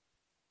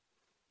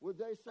 Would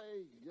they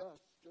say, yes,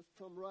 just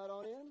come right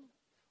on in?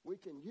 We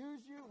can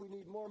use you. We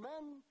need more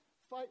men.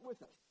 Fight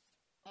with us.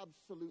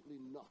 Absolutely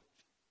not.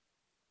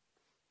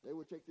 They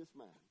would take this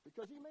man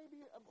because he may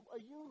be a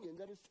Union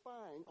that is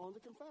spying on the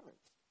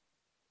Confederates.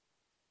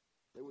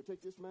 They would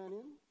take this man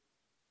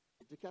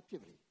into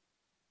captivity.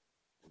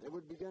 And they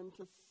would begin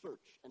to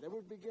search. And they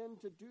would begin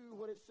to do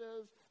what it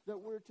says that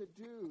we're to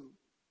do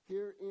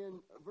here in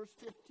verse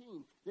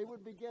 15. They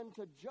would begin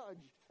to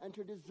judge and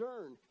to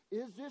discern.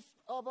 Is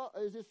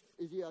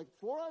he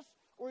for us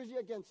or is he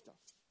against us?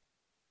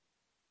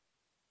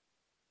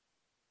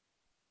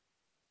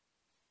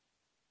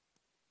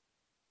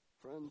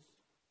 Friends,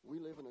 we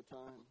live in a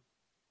time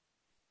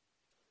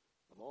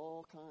of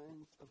all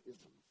kinds of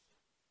isms.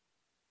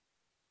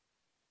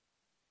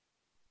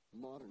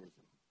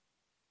 Modernism,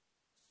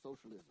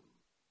 socialism,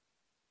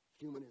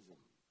 humanism,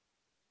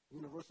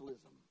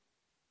 universalism.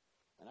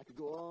 And I could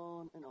go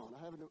on and on.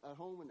 I have at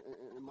home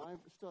in my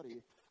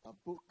study a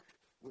book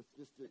with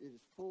just, it is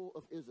full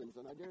of isms.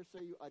 And I dare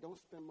say you, I don't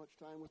spend much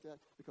time with that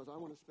because I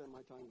want to spend my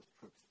time with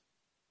truth.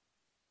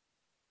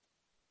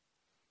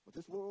 But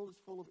this world is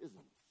full of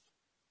isms.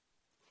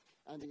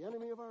 And the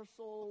enemy of our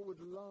soul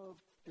would love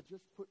to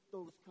just put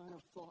those kind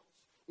of thoughts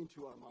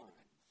into our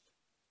minds.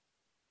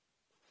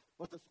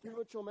 But the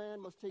spiritual man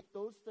must take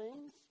those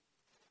things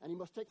and he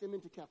must take them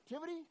into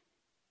captivity.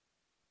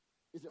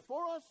 Is it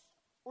for us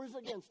or is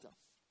it against us?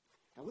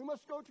 And we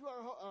must go to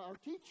our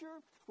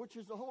teacher, which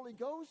is the Holy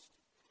Ghost,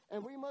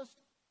 and we must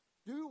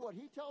do what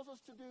he tells us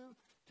to do,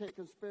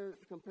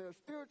 compare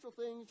spiritual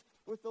things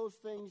with those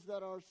things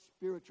that are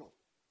spiritual.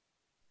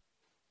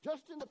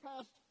 Just in the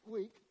past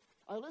week,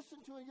 I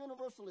listened to a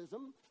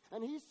universalism,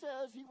 and he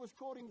says he was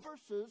quoting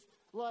verses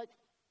like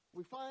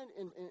we find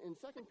in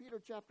 2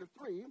 Peter chapter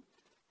 3,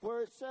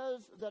 where it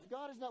says that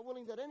God is not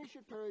willing that any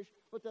should perish,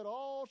 but that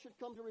all should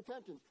come to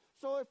repentance.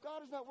 So if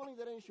God is not willing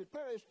that any should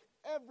perish,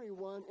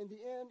 everyone in the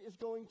end is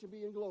going to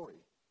be in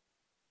glory.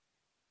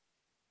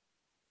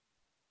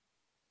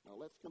 Now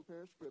let's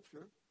compare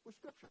Scripture with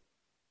Scripture.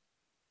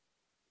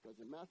 Because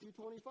in Matthew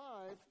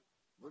 25,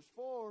 verse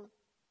 4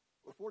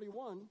 or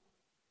 41,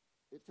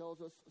 it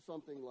tells us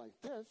something like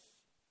this.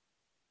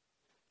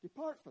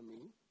 Depart from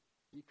me,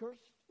 ye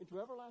cursed, into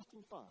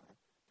everlasting fire,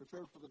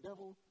 prepared for the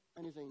devil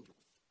and his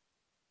angels.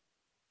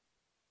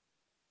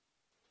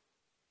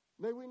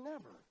 May we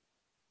never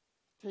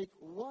take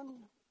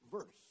one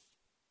verse,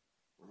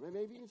 or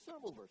maybe even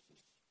several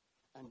verses,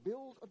 and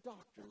build a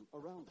doctrine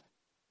around that.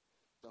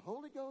 The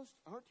Holy Ghost,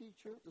 our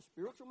teacher, the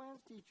spiritual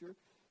man's teacher,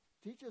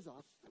 teaches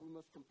us that we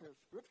must compare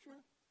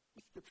Scripture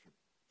with Scripture.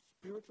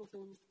 Spiritual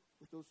things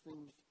with those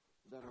things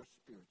that are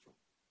spiritual.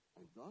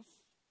 And thus,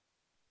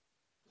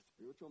 the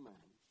spiritual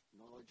man's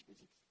knowledge is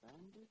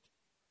expanded,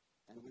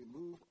 and we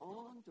move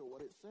on to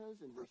what it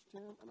says in verse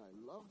 10, and I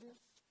love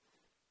this.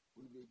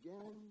 We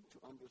begin to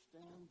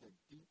understand the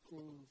deep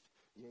things,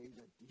 yea,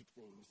 the deep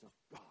things of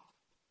God.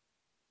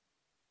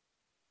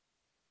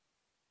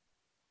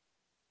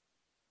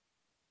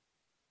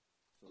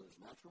 So there's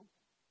natural,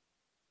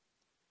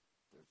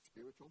 there's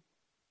spiritual,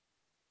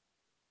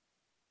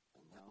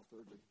 and now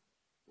thirdly,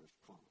 there's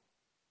carnal.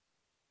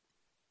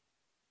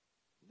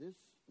 This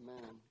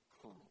man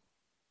carnal.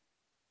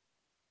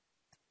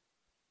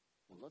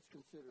 And let's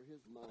consider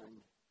his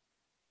mind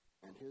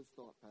and his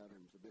thought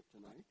patterns a bit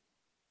tonight.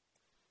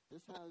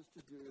 This has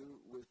to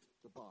do with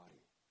the body,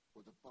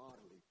 or the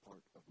bodily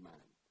part of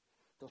man,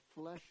 the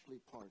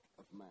fleshly part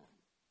of man,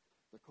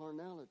 the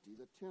carnality,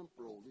 the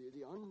temporal,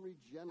 the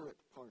unregenerate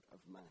part of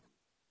man.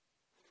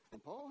 And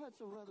Paul had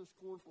some rather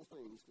scornful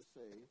things to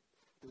say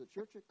to the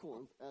church at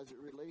Corinth as it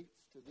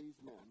relates to these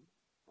men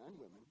and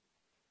women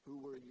who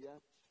were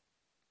yet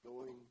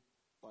going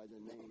by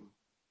the name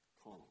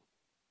carnal.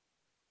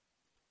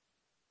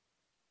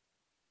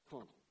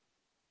 Carnal.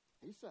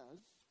 He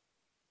says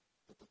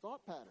that the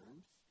thought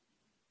patterns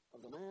of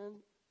the man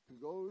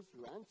who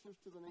answers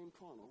to the name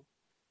carnal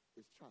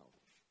is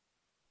childish.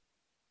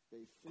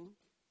 They think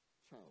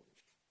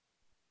childish.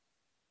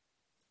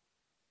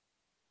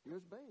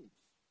 Here's babes.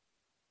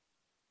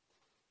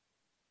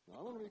 Now,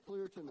 I want to be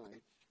clear tonight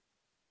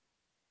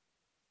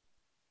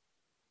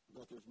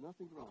that there's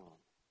nothing wrong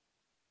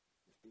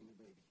with being a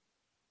baby.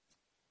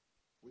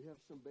 We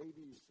have some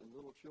babies and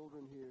little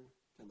children here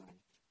tonight.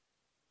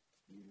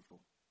 It's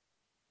beautiful.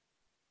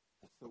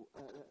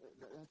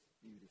 That's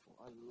beautiful.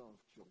 I love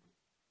children.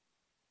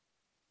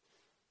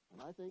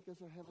 And I think as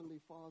our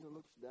Heavenly Father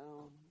looks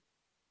down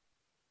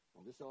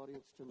on this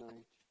audience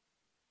tonight,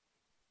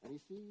 and he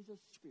sees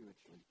us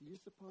spiritually, do you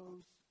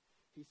suppose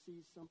he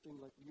sees something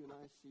like you and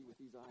I see with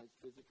these eyes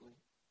physically?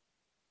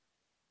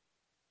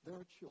 There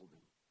are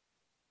children,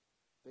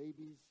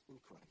 babies in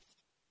Christ.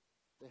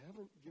 They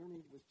haven't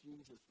journeyed with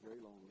Jesus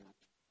very long yet.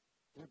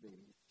 They're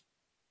babies.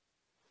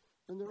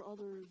 Then there are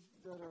others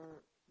that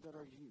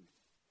are youth.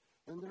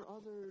 Then there are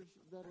others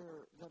that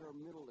are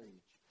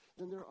middle-aged.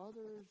 Then there are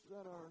others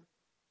that are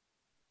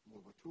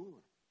more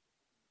mature.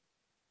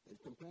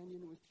 They've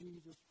companioned with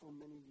Jesus for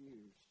many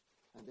years,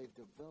 and they've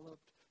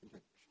developed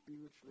into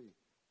spiritually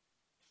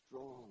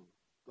strong,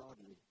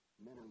 godly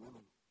men and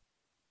women.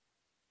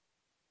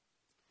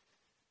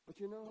 But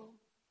you know,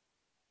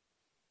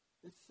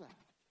 it's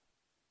sad.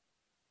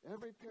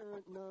 Every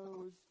parent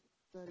knows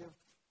that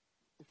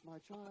if my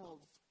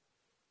child's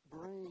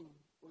brain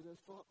or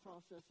their thought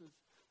processes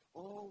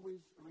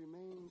always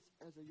remains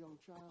as a young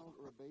child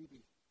or a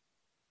baby,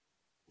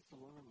 it's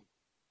alarming.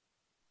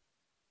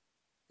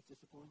 It's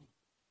disappointing.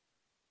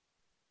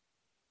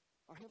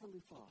 Our Heavenly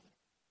Father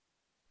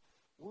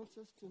wants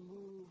us to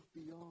move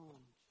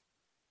beyond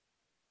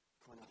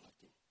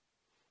carnality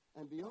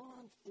and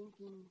beyond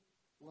thinking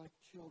like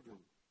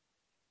children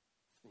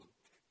think.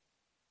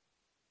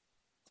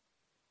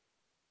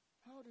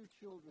 How do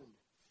children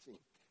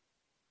think?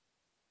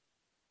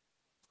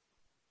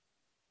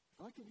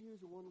 If I could use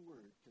one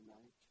word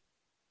tonight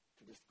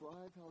to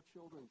describe how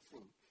children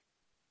think,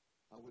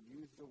 I would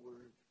use the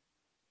word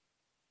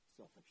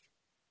selfish.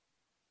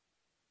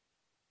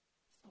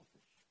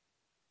 Selfish.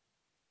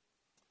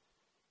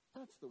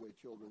 That's the way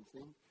children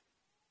think.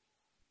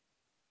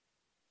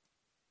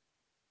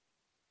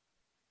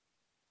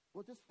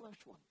 What this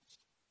flesh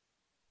wants.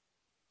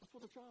 That's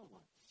what a child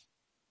wants.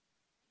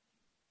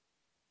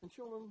 And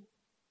children,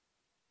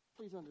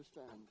 please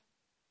understand,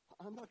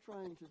 I'm not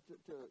trying to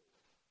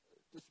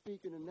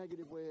speak in a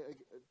negative way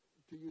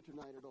to you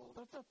tonight at all.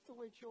 That's the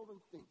way children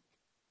think.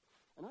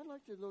 And I'd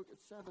like to look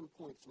at 7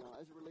 points now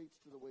as it relates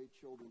to the way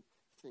children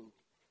think,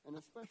 and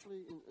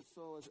especially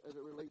as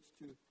it relates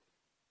to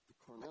the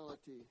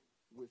carnality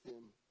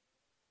within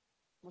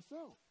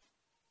myself,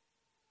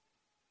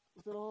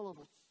 within all of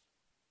us.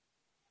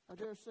 I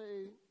dare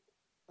say,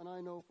 and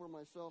I know for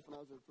myself, and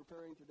I was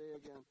preparing today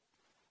again,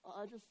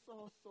 I just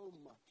saw so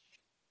much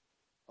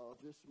of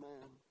this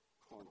man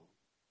carnal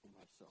in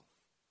myself.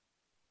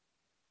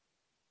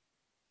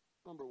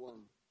 Number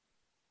one,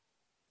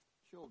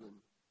 children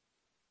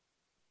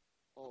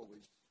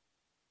always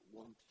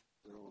want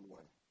their own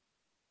way.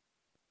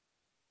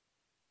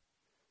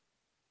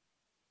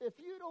 If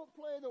you don't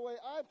play the way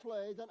I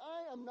play, then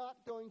I am not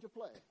going to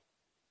play.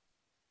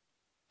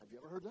 Have you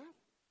ever heard that?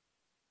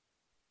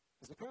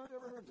 Has a parent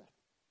ever heard that?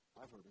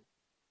 I've heard it.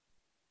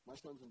 My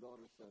sons and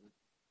daughters said it.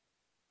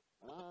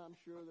 And I'm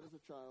sure that as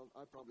a child,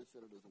 I probably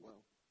said it as well.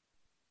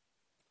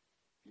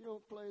 If you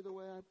don't play the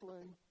way I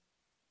play,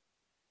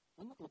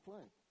 I'm not going to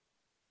play.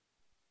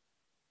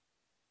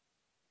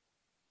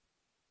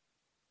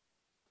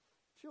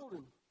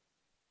 Children,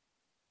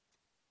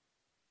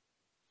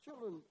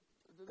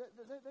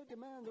 they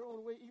demand their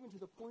own way, even to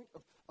the point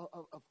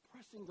of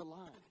pressing the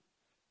line,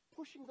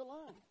 pushing the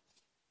line.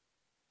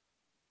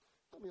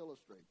 Let me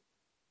illustrate.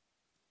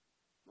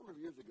 A number of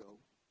years ago,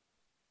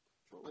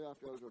 shortly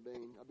after I was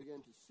ordained, I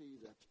began to see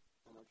that,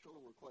 and our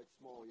children were quite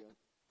small yet,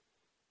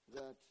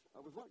 that I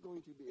was not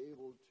going to be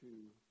able to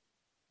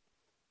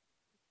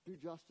do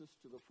justice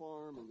to the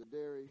farm and the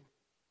dairy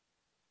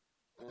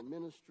and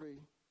ministry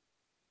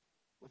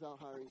without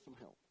hiring some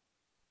help.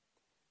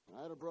 And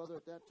I had a brother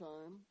at that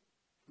time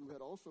who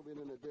had also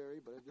been in a dairy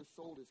but had just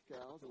sold his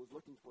cows and was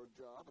looking for a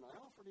job, and I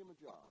offered him a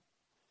job.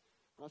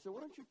 And I said,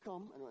 why don't you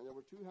come? And there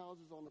were two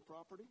houses on the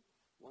property.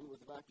 One was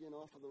back in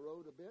off of the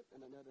road a bit, and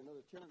then had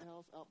another tenant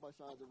house out by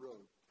side the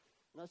road.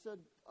 And I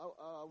said,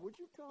 would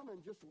you come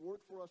and just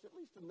work for us at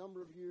least a number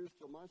of years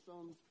till our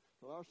sons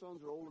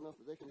are old enough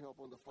that they can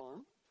help on the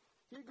farm?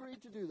 He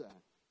agreed to do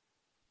that.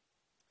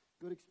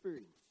 Good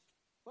experience.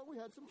 But we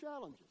had some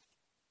challenges.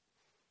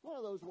 One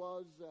of those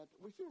was that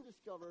we soon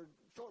discovered,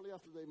 shortly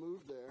after they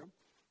moved there,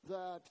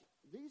 that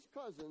these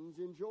cousins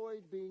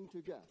enjoyed being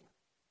together.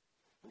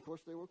 Of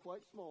course, they were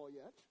quite small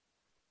yet.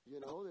 You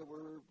know, they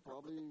were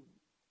probably,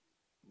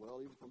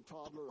 well, even from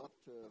toddler up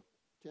to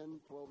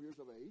 10, 12 years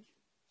of age.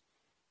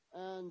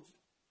 And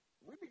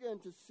we began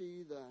to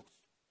see that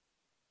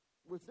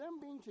with them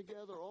being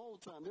together all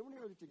the time, they were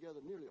nearly together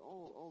nearly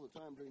all the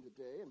time during the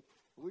day, and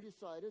we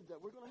decided that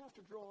we're going to have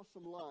to draw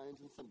some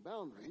lines and some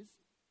boundaries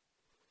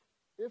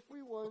if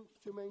we want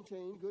to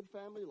maintain good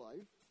family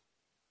life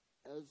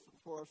as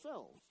for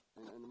ourselves.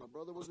 And my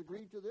brother was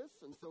agreed to this,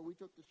 and so we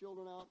took the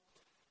children out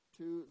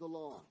to the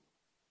lawn.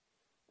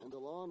 And the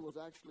lawn was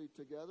actually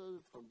together,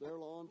 from their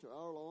lawn to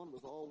our lawn,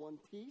 was all one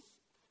piece.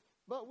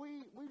 But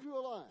we drew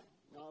a line.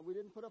 Now, we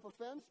didn't put up a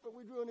fence, but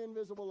we drew an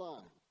invisible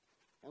line.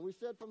 And we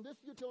said from this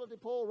utility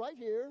pole right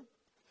here,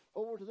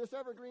 over to this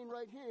evergreen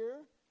right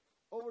here,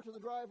 over to the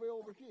driveway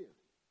over here.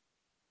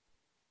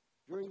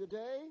 During the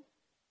day,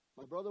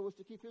 my brother was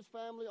to keep his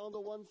family on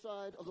the one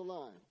side of the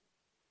line.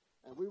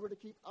 And we were to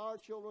keep our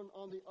children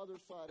on the other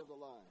side of the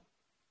line.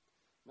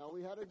 Now,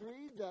 we had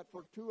agreed that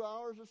for 2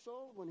 hours or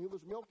so, when he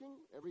was milking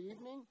every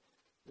evening,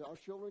 that our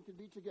children could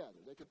be together.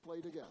 They could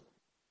play together.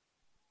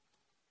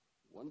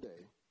 One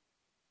day,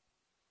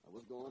 I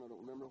was gone. I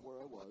don't remember where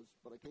I was,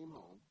 but I came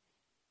home.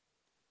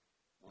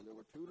 And there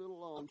were two little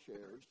lawn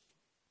chairs.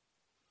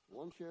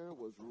 One chair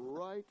was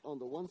right on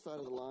the one side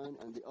of the line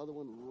and the other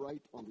one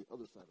right on the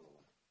other side of the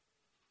line.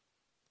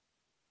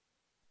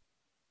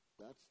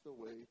 That's the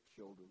way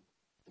children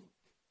think.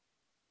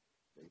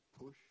 They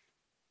push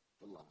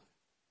the line.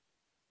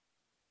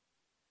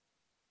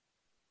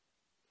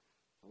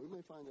 Now, we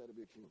may find that a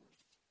bit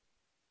humorous.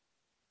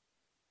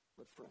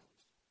 But friends,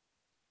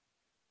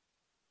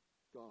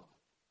 God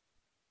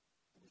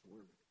and His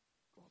Word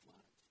draws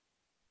lines.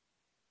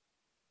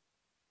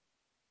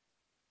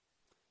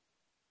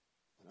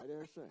 And I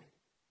dare say,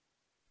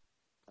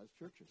 as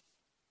churches,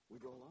 we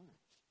draw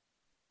lines.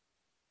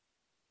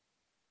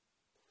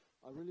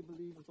 I really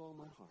believe with all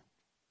my heart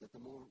that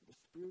the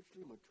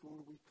spiritually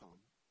mature we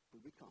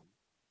become,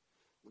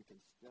 we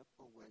can step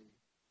away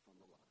from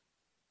the line.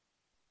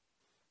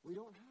 We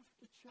don't have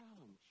to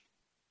challenge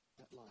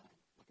that line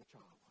like a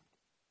child would.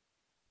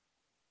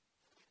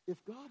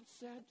 If God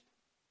said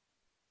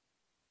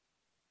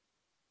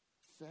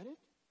it,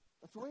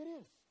 that's the way it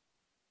is.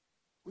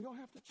 We don't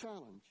have to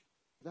challenge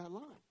that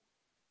line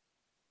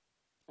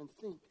and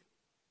think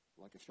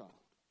like a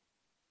child.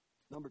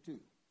 Number 2,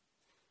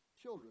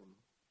 children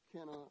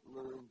cannot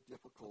learn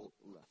difficult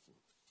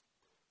lessons.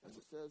 As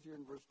it says here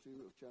in verse 2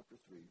 of chapter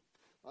 3,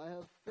 I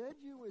have fed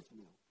you with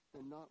milk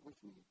and not with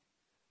meat,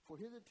 for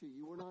hitherto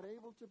you were not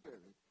able to bear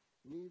it,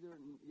 neither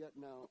yet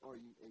now are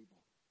you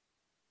able.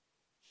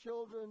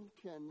 Children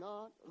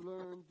cannot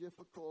learn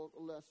difficult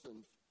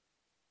lessons.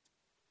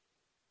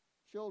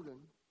 Children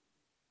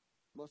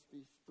must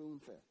be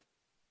spoon-fed.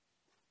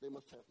 They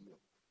must have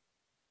milk.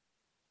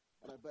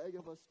 And I beg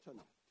of us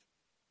tonight,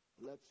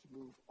 let's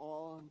move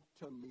on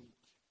to meat.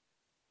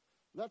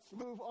 Let's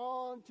move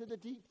on to the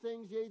deep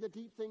things, yea, the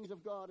deep things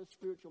of God as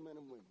spiritual men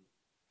and women.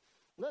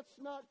 Let's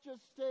not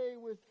just stay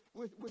with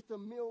the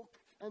milk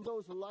and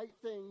those light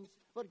things,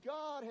 but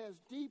God has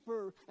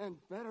deeper and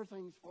better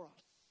things for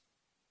us.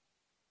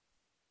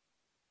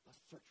 Let's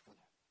search for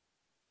them.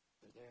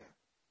 They're there.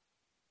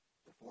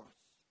 They're for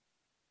us.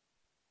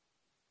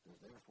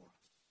 They're there for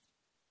us.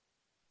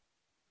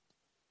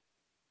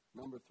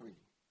 Number 3,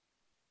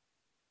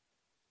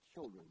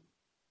 children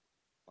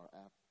are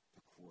apt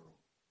to quarrel.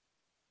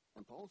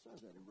 And Paul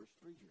says that in verse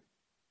 3 here.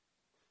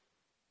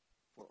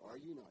 For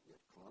are ye not yet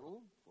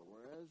carnal? For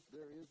whereas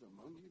there is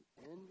among you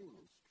envy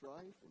and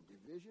strife and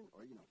division,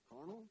 are ye not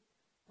carnal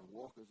and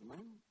walk as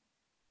men?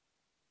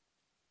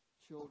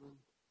 Children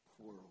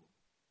quarrel.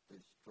 They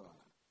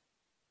strive.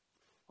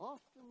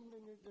 Often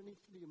there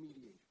needs to be a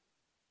mediator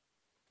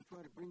to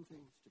try to bring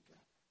things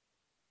together.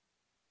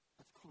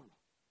 That's carnal.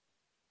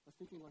 That's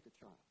thinking like a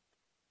child.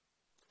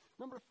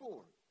 Number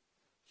 4,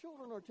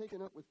 Children are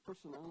taken up with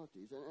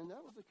personalities, and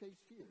that was the case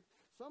here.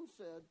 Some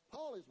said,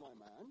 Paul is my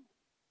man.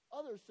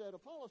 Others said,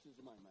 Apollos is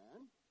my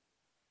man.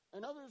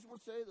 And others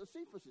would say, the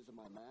Cephas is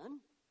my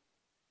man.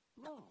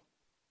 No.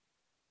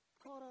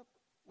 Caught up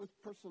with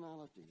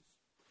personalities.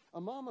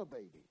 A mama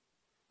baby.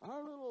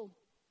 Our little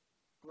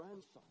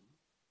grandson.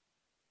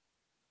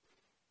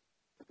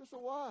 Took us a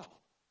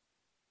while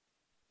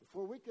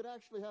before we could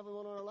actually have him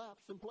on our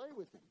laps and play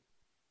with him.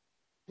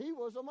 He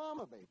was a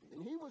mama baby,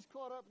 and he was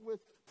caught up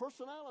with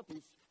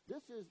personalities.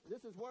 This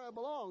is where I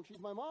belong. She's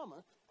my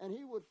mama. And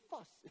he would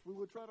fuss if we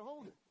would try to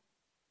hold her.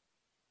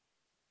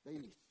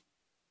 Babies,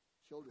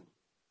 children,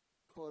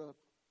 caught up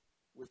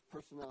with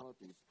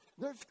personalities.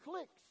 There's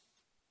cliques.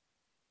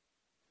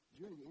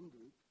 You're in the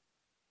in-group.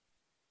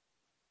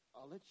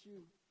 I'll let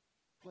you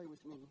play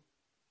with me,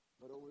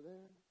 but over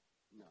there,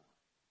 no.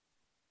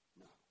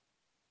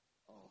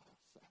 Oh, how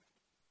sad.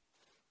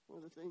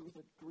 One of the things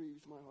that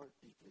grieves my heart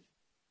deeply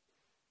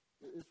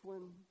is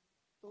when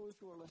those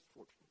who are less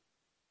fortunate,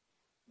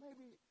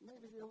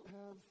 maybe they don't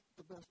have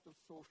the best of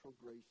social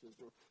graces,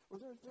 or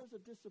there's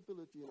a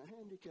disability and a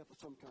handicap of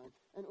some kind,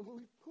 and when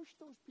we push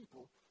those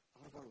people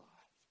out of our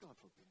lives, God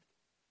forbid.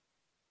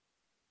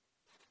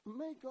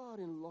 May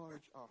God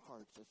enlarge our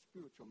hearts as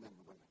spiritual men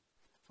and women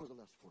for the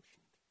less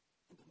fortunate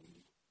and the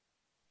needy.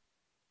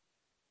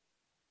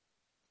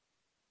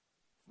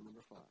 For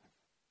number 5,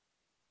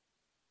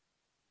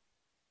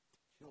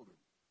 children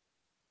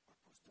are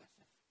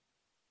possessive.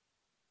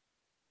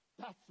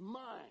 That's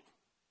mine.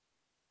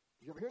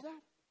 Did you ever hear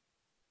that?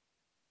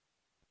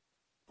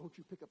 Don't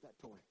you pick up that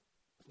toy.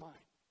 It's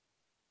mine.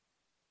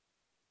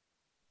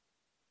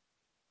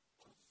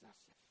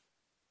 Possessive.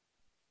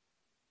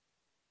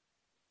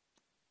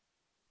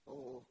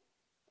 Oh,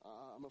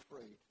 I'm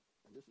afraid,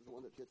 and this is the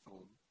one that hits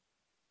home.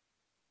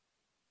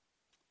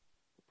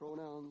 The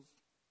pronouns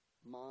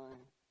my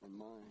and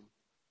mine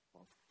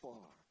are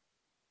far,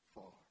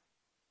 far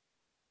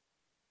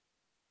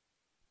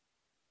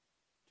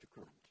too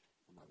current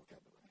in my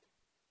vocabulary.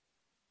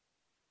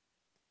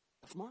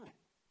 That's mine.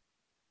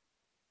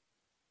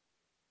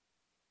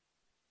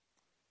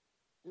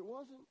 It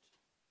wasn't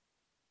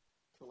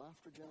till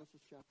after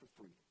Genesis chapter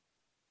 3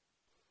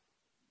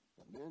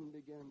 that men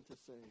began to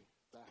say,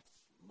 that's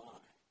mine.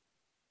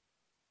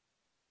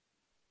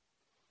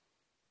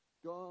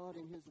 God,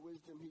 in his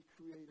wisdom, he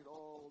created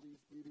all these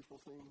beautiful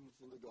things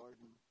in the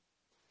garden.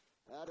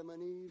 Adam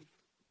and Eve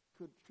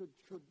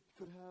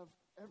could have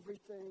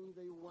everything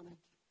they wanted.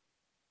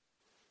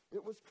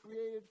 It was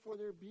created for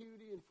their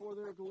beauty and for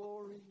their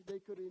glory. They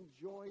could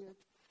enjoy it.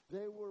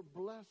 They were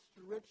blessed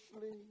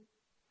richly,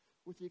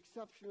 with the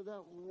exception of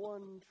that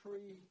one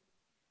tree.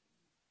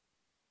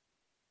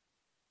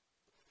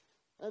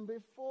 And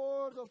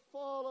before the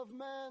fall of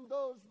man,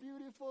 those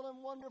beautiful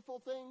and wonderful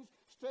things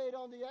stayed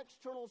on the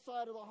external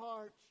side of the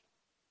heart.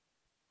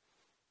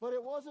 But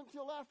it wasn't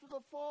until after the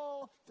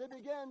fall they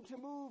began to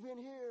move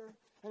in here,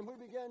 and we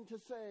began to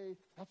say,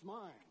 that's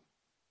mine.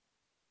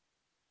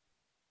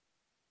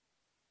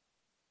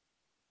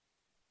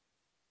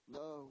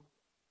 No,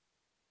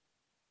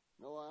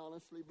 I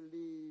honestly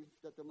believe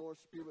that the more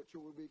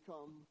spiritual we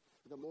become,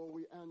 the more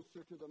we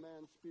answer to the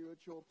man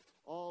spiritual.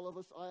 All of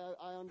us,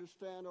 I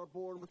understand, are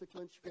born with a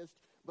clenched fist,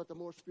 but the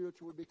more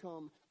spiritual we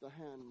become, the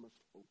hand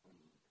must open.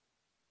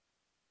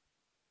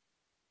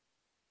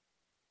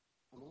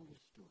 I'm only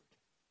a steward.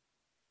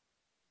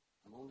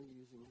 I'm only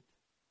using it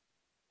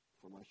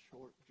for my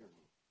short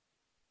journey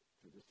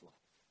through this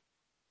life.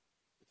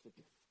 It's a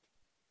gift.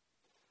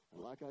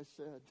 And like I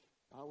said,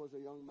 I was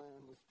a young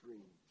man with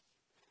dreams.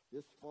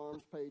 This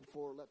farm's paid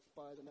for. Let's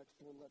buy the next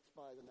one. Let's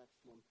buy the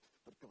next one.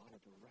 But God had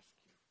to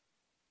rescue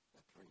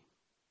that dream.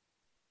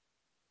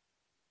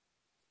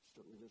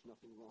 Certainly there's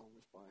nothing wrong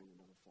with buying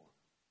another farm.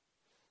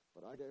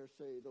 But I dare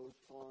say those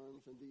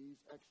farms and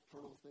these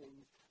external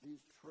things,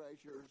 these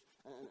treasures,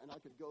 and I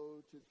could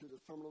go to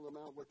the Sermon on the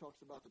Mount where it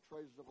talks about the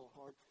treasures of our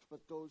heart,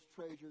 but those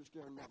treasures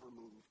dare never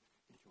move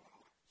into our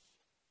hearts.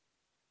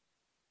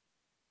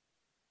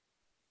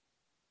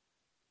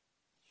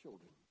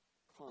 Children,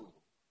 carnal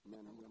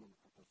men and women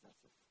are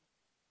possessive.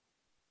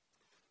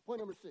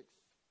 Point number 6.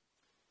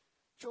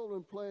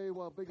 Children play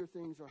while bigger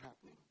things are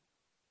happening.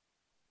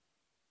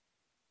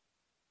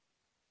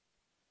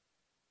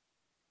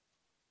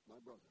 My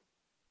brother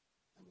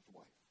and his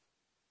wife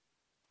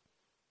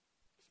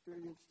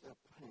experienced the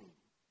pain,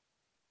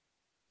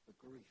 the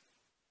grief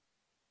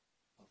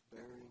of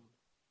bearing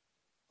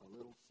a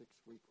little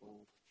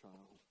 6-week-old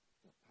child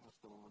that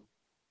passed on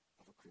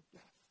of a crib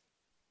death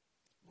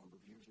a number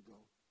of years ago.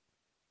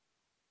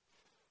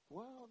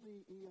 While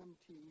the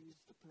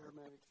EMTs, the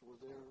paramedics, were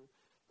there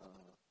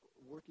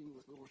working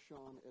with little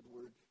Sean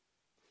Edward,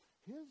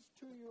 his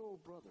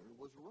 2-year-old brother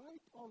was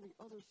right on the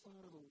other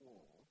side of the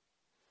wall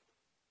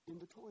in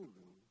the toy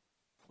room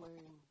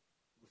playing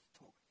with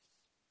toys.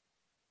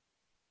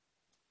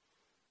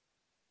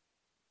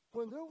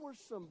 When there were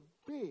some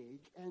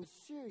big and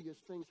serious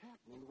things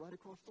happening right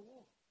across the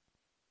wall.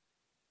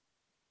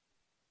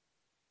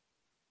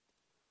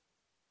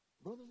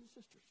 Brothers and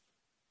sisters,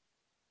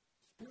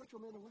 spiritual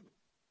men and women,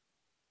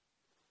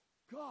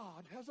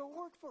 God has a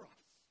work for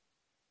us.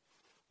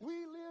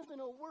 We live in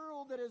a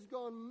world that has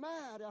gone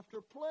mad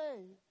after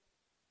play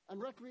and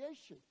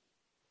recreation,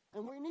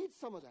 and we need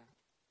some of that.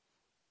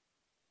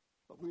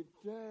 But we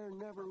dare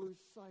never lose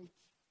sight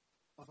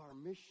of our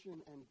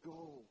mission and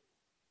goal.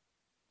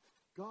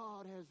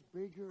 God has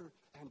bigger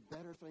and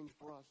better things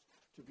for us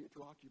to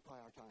occupy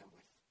our time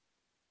with.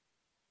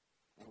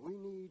 And we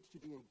need to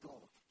be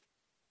engulfed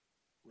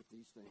with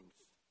these things.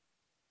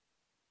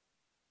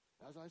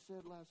 As I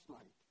said last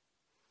night,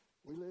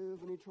 we live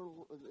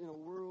in a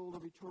world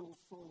of eternal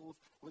souls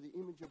where the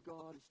image of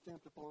God is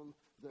stamped upon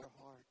their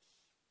hearts.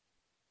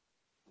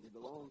 And they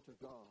belong to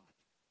God.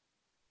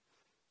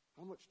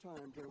 How much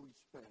time dare we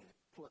spend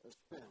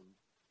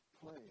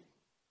playing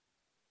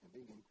and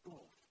being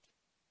engulfed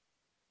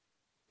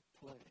in the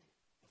play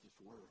of this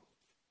world?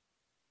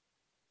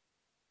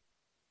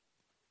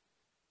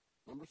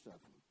 Number 7,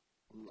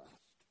 and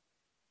last,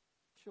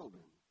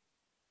 children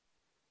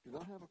do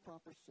not have a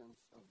proper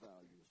sense of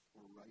values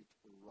or right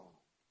or wrong.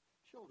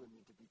 Children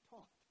need to be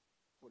taught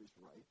what is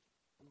right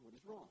and what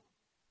is wrong.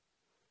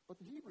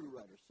 But the Hebrew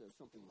writer says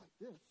something like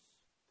this.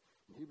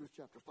 In Hebrews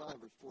chapter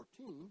 5, verse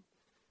 14,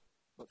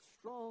 but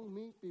strong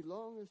meat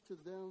belongeth to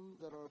them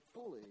that are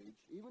full age,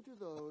 even to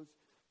those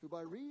who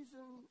by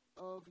reason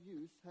of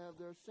use have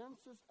their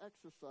senses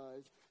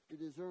exercised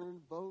to discern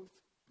both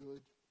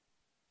good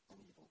and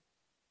evil.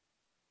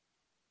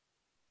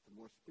 The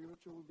more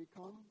spiritual we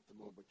become, the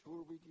more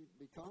mature we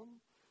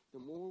become, the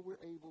more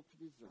we're able to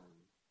discern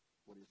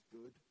what is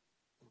good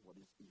and what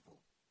is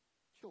evil.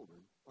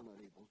 Children are not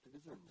able to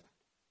discern that.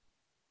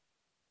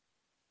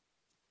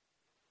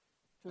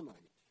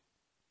 Tonight,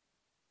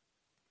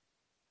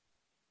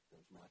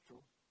 there's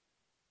natural,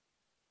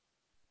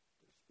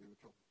 there's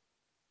spiritual,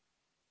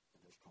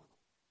 and there's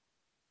carnal.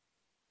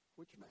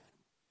 Which man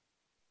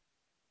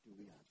do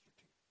we answer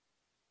to?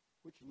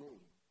 Which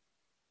name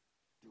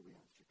do we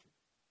answer to?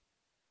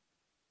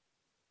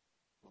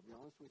 I'll be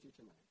honest with you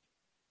tonight.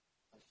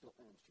 I still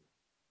answer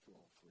to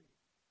all three.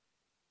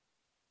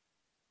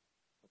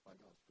 But by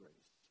God's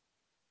grace,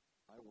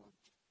 I want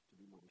to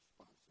be more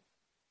responsive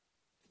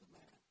to the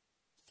man,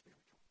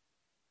 spiritual.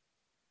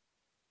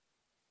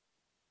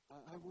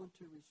 I want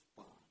to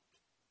respond.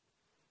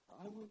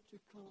 I want to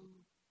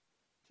come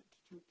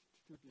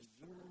to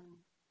discern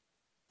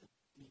the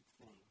deep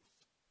things,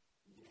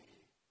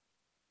 yea,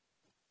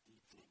 the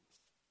deep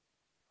things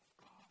of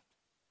God.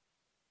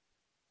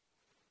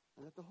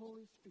 And that the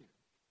Holy Spirit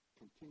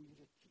continue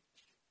to teach.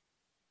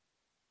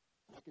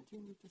 And I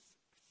continue to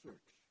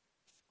search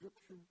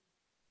Scripture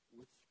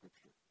with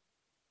Scripture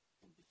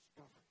in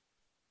discovery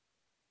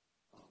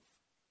of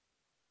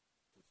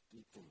those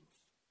deep things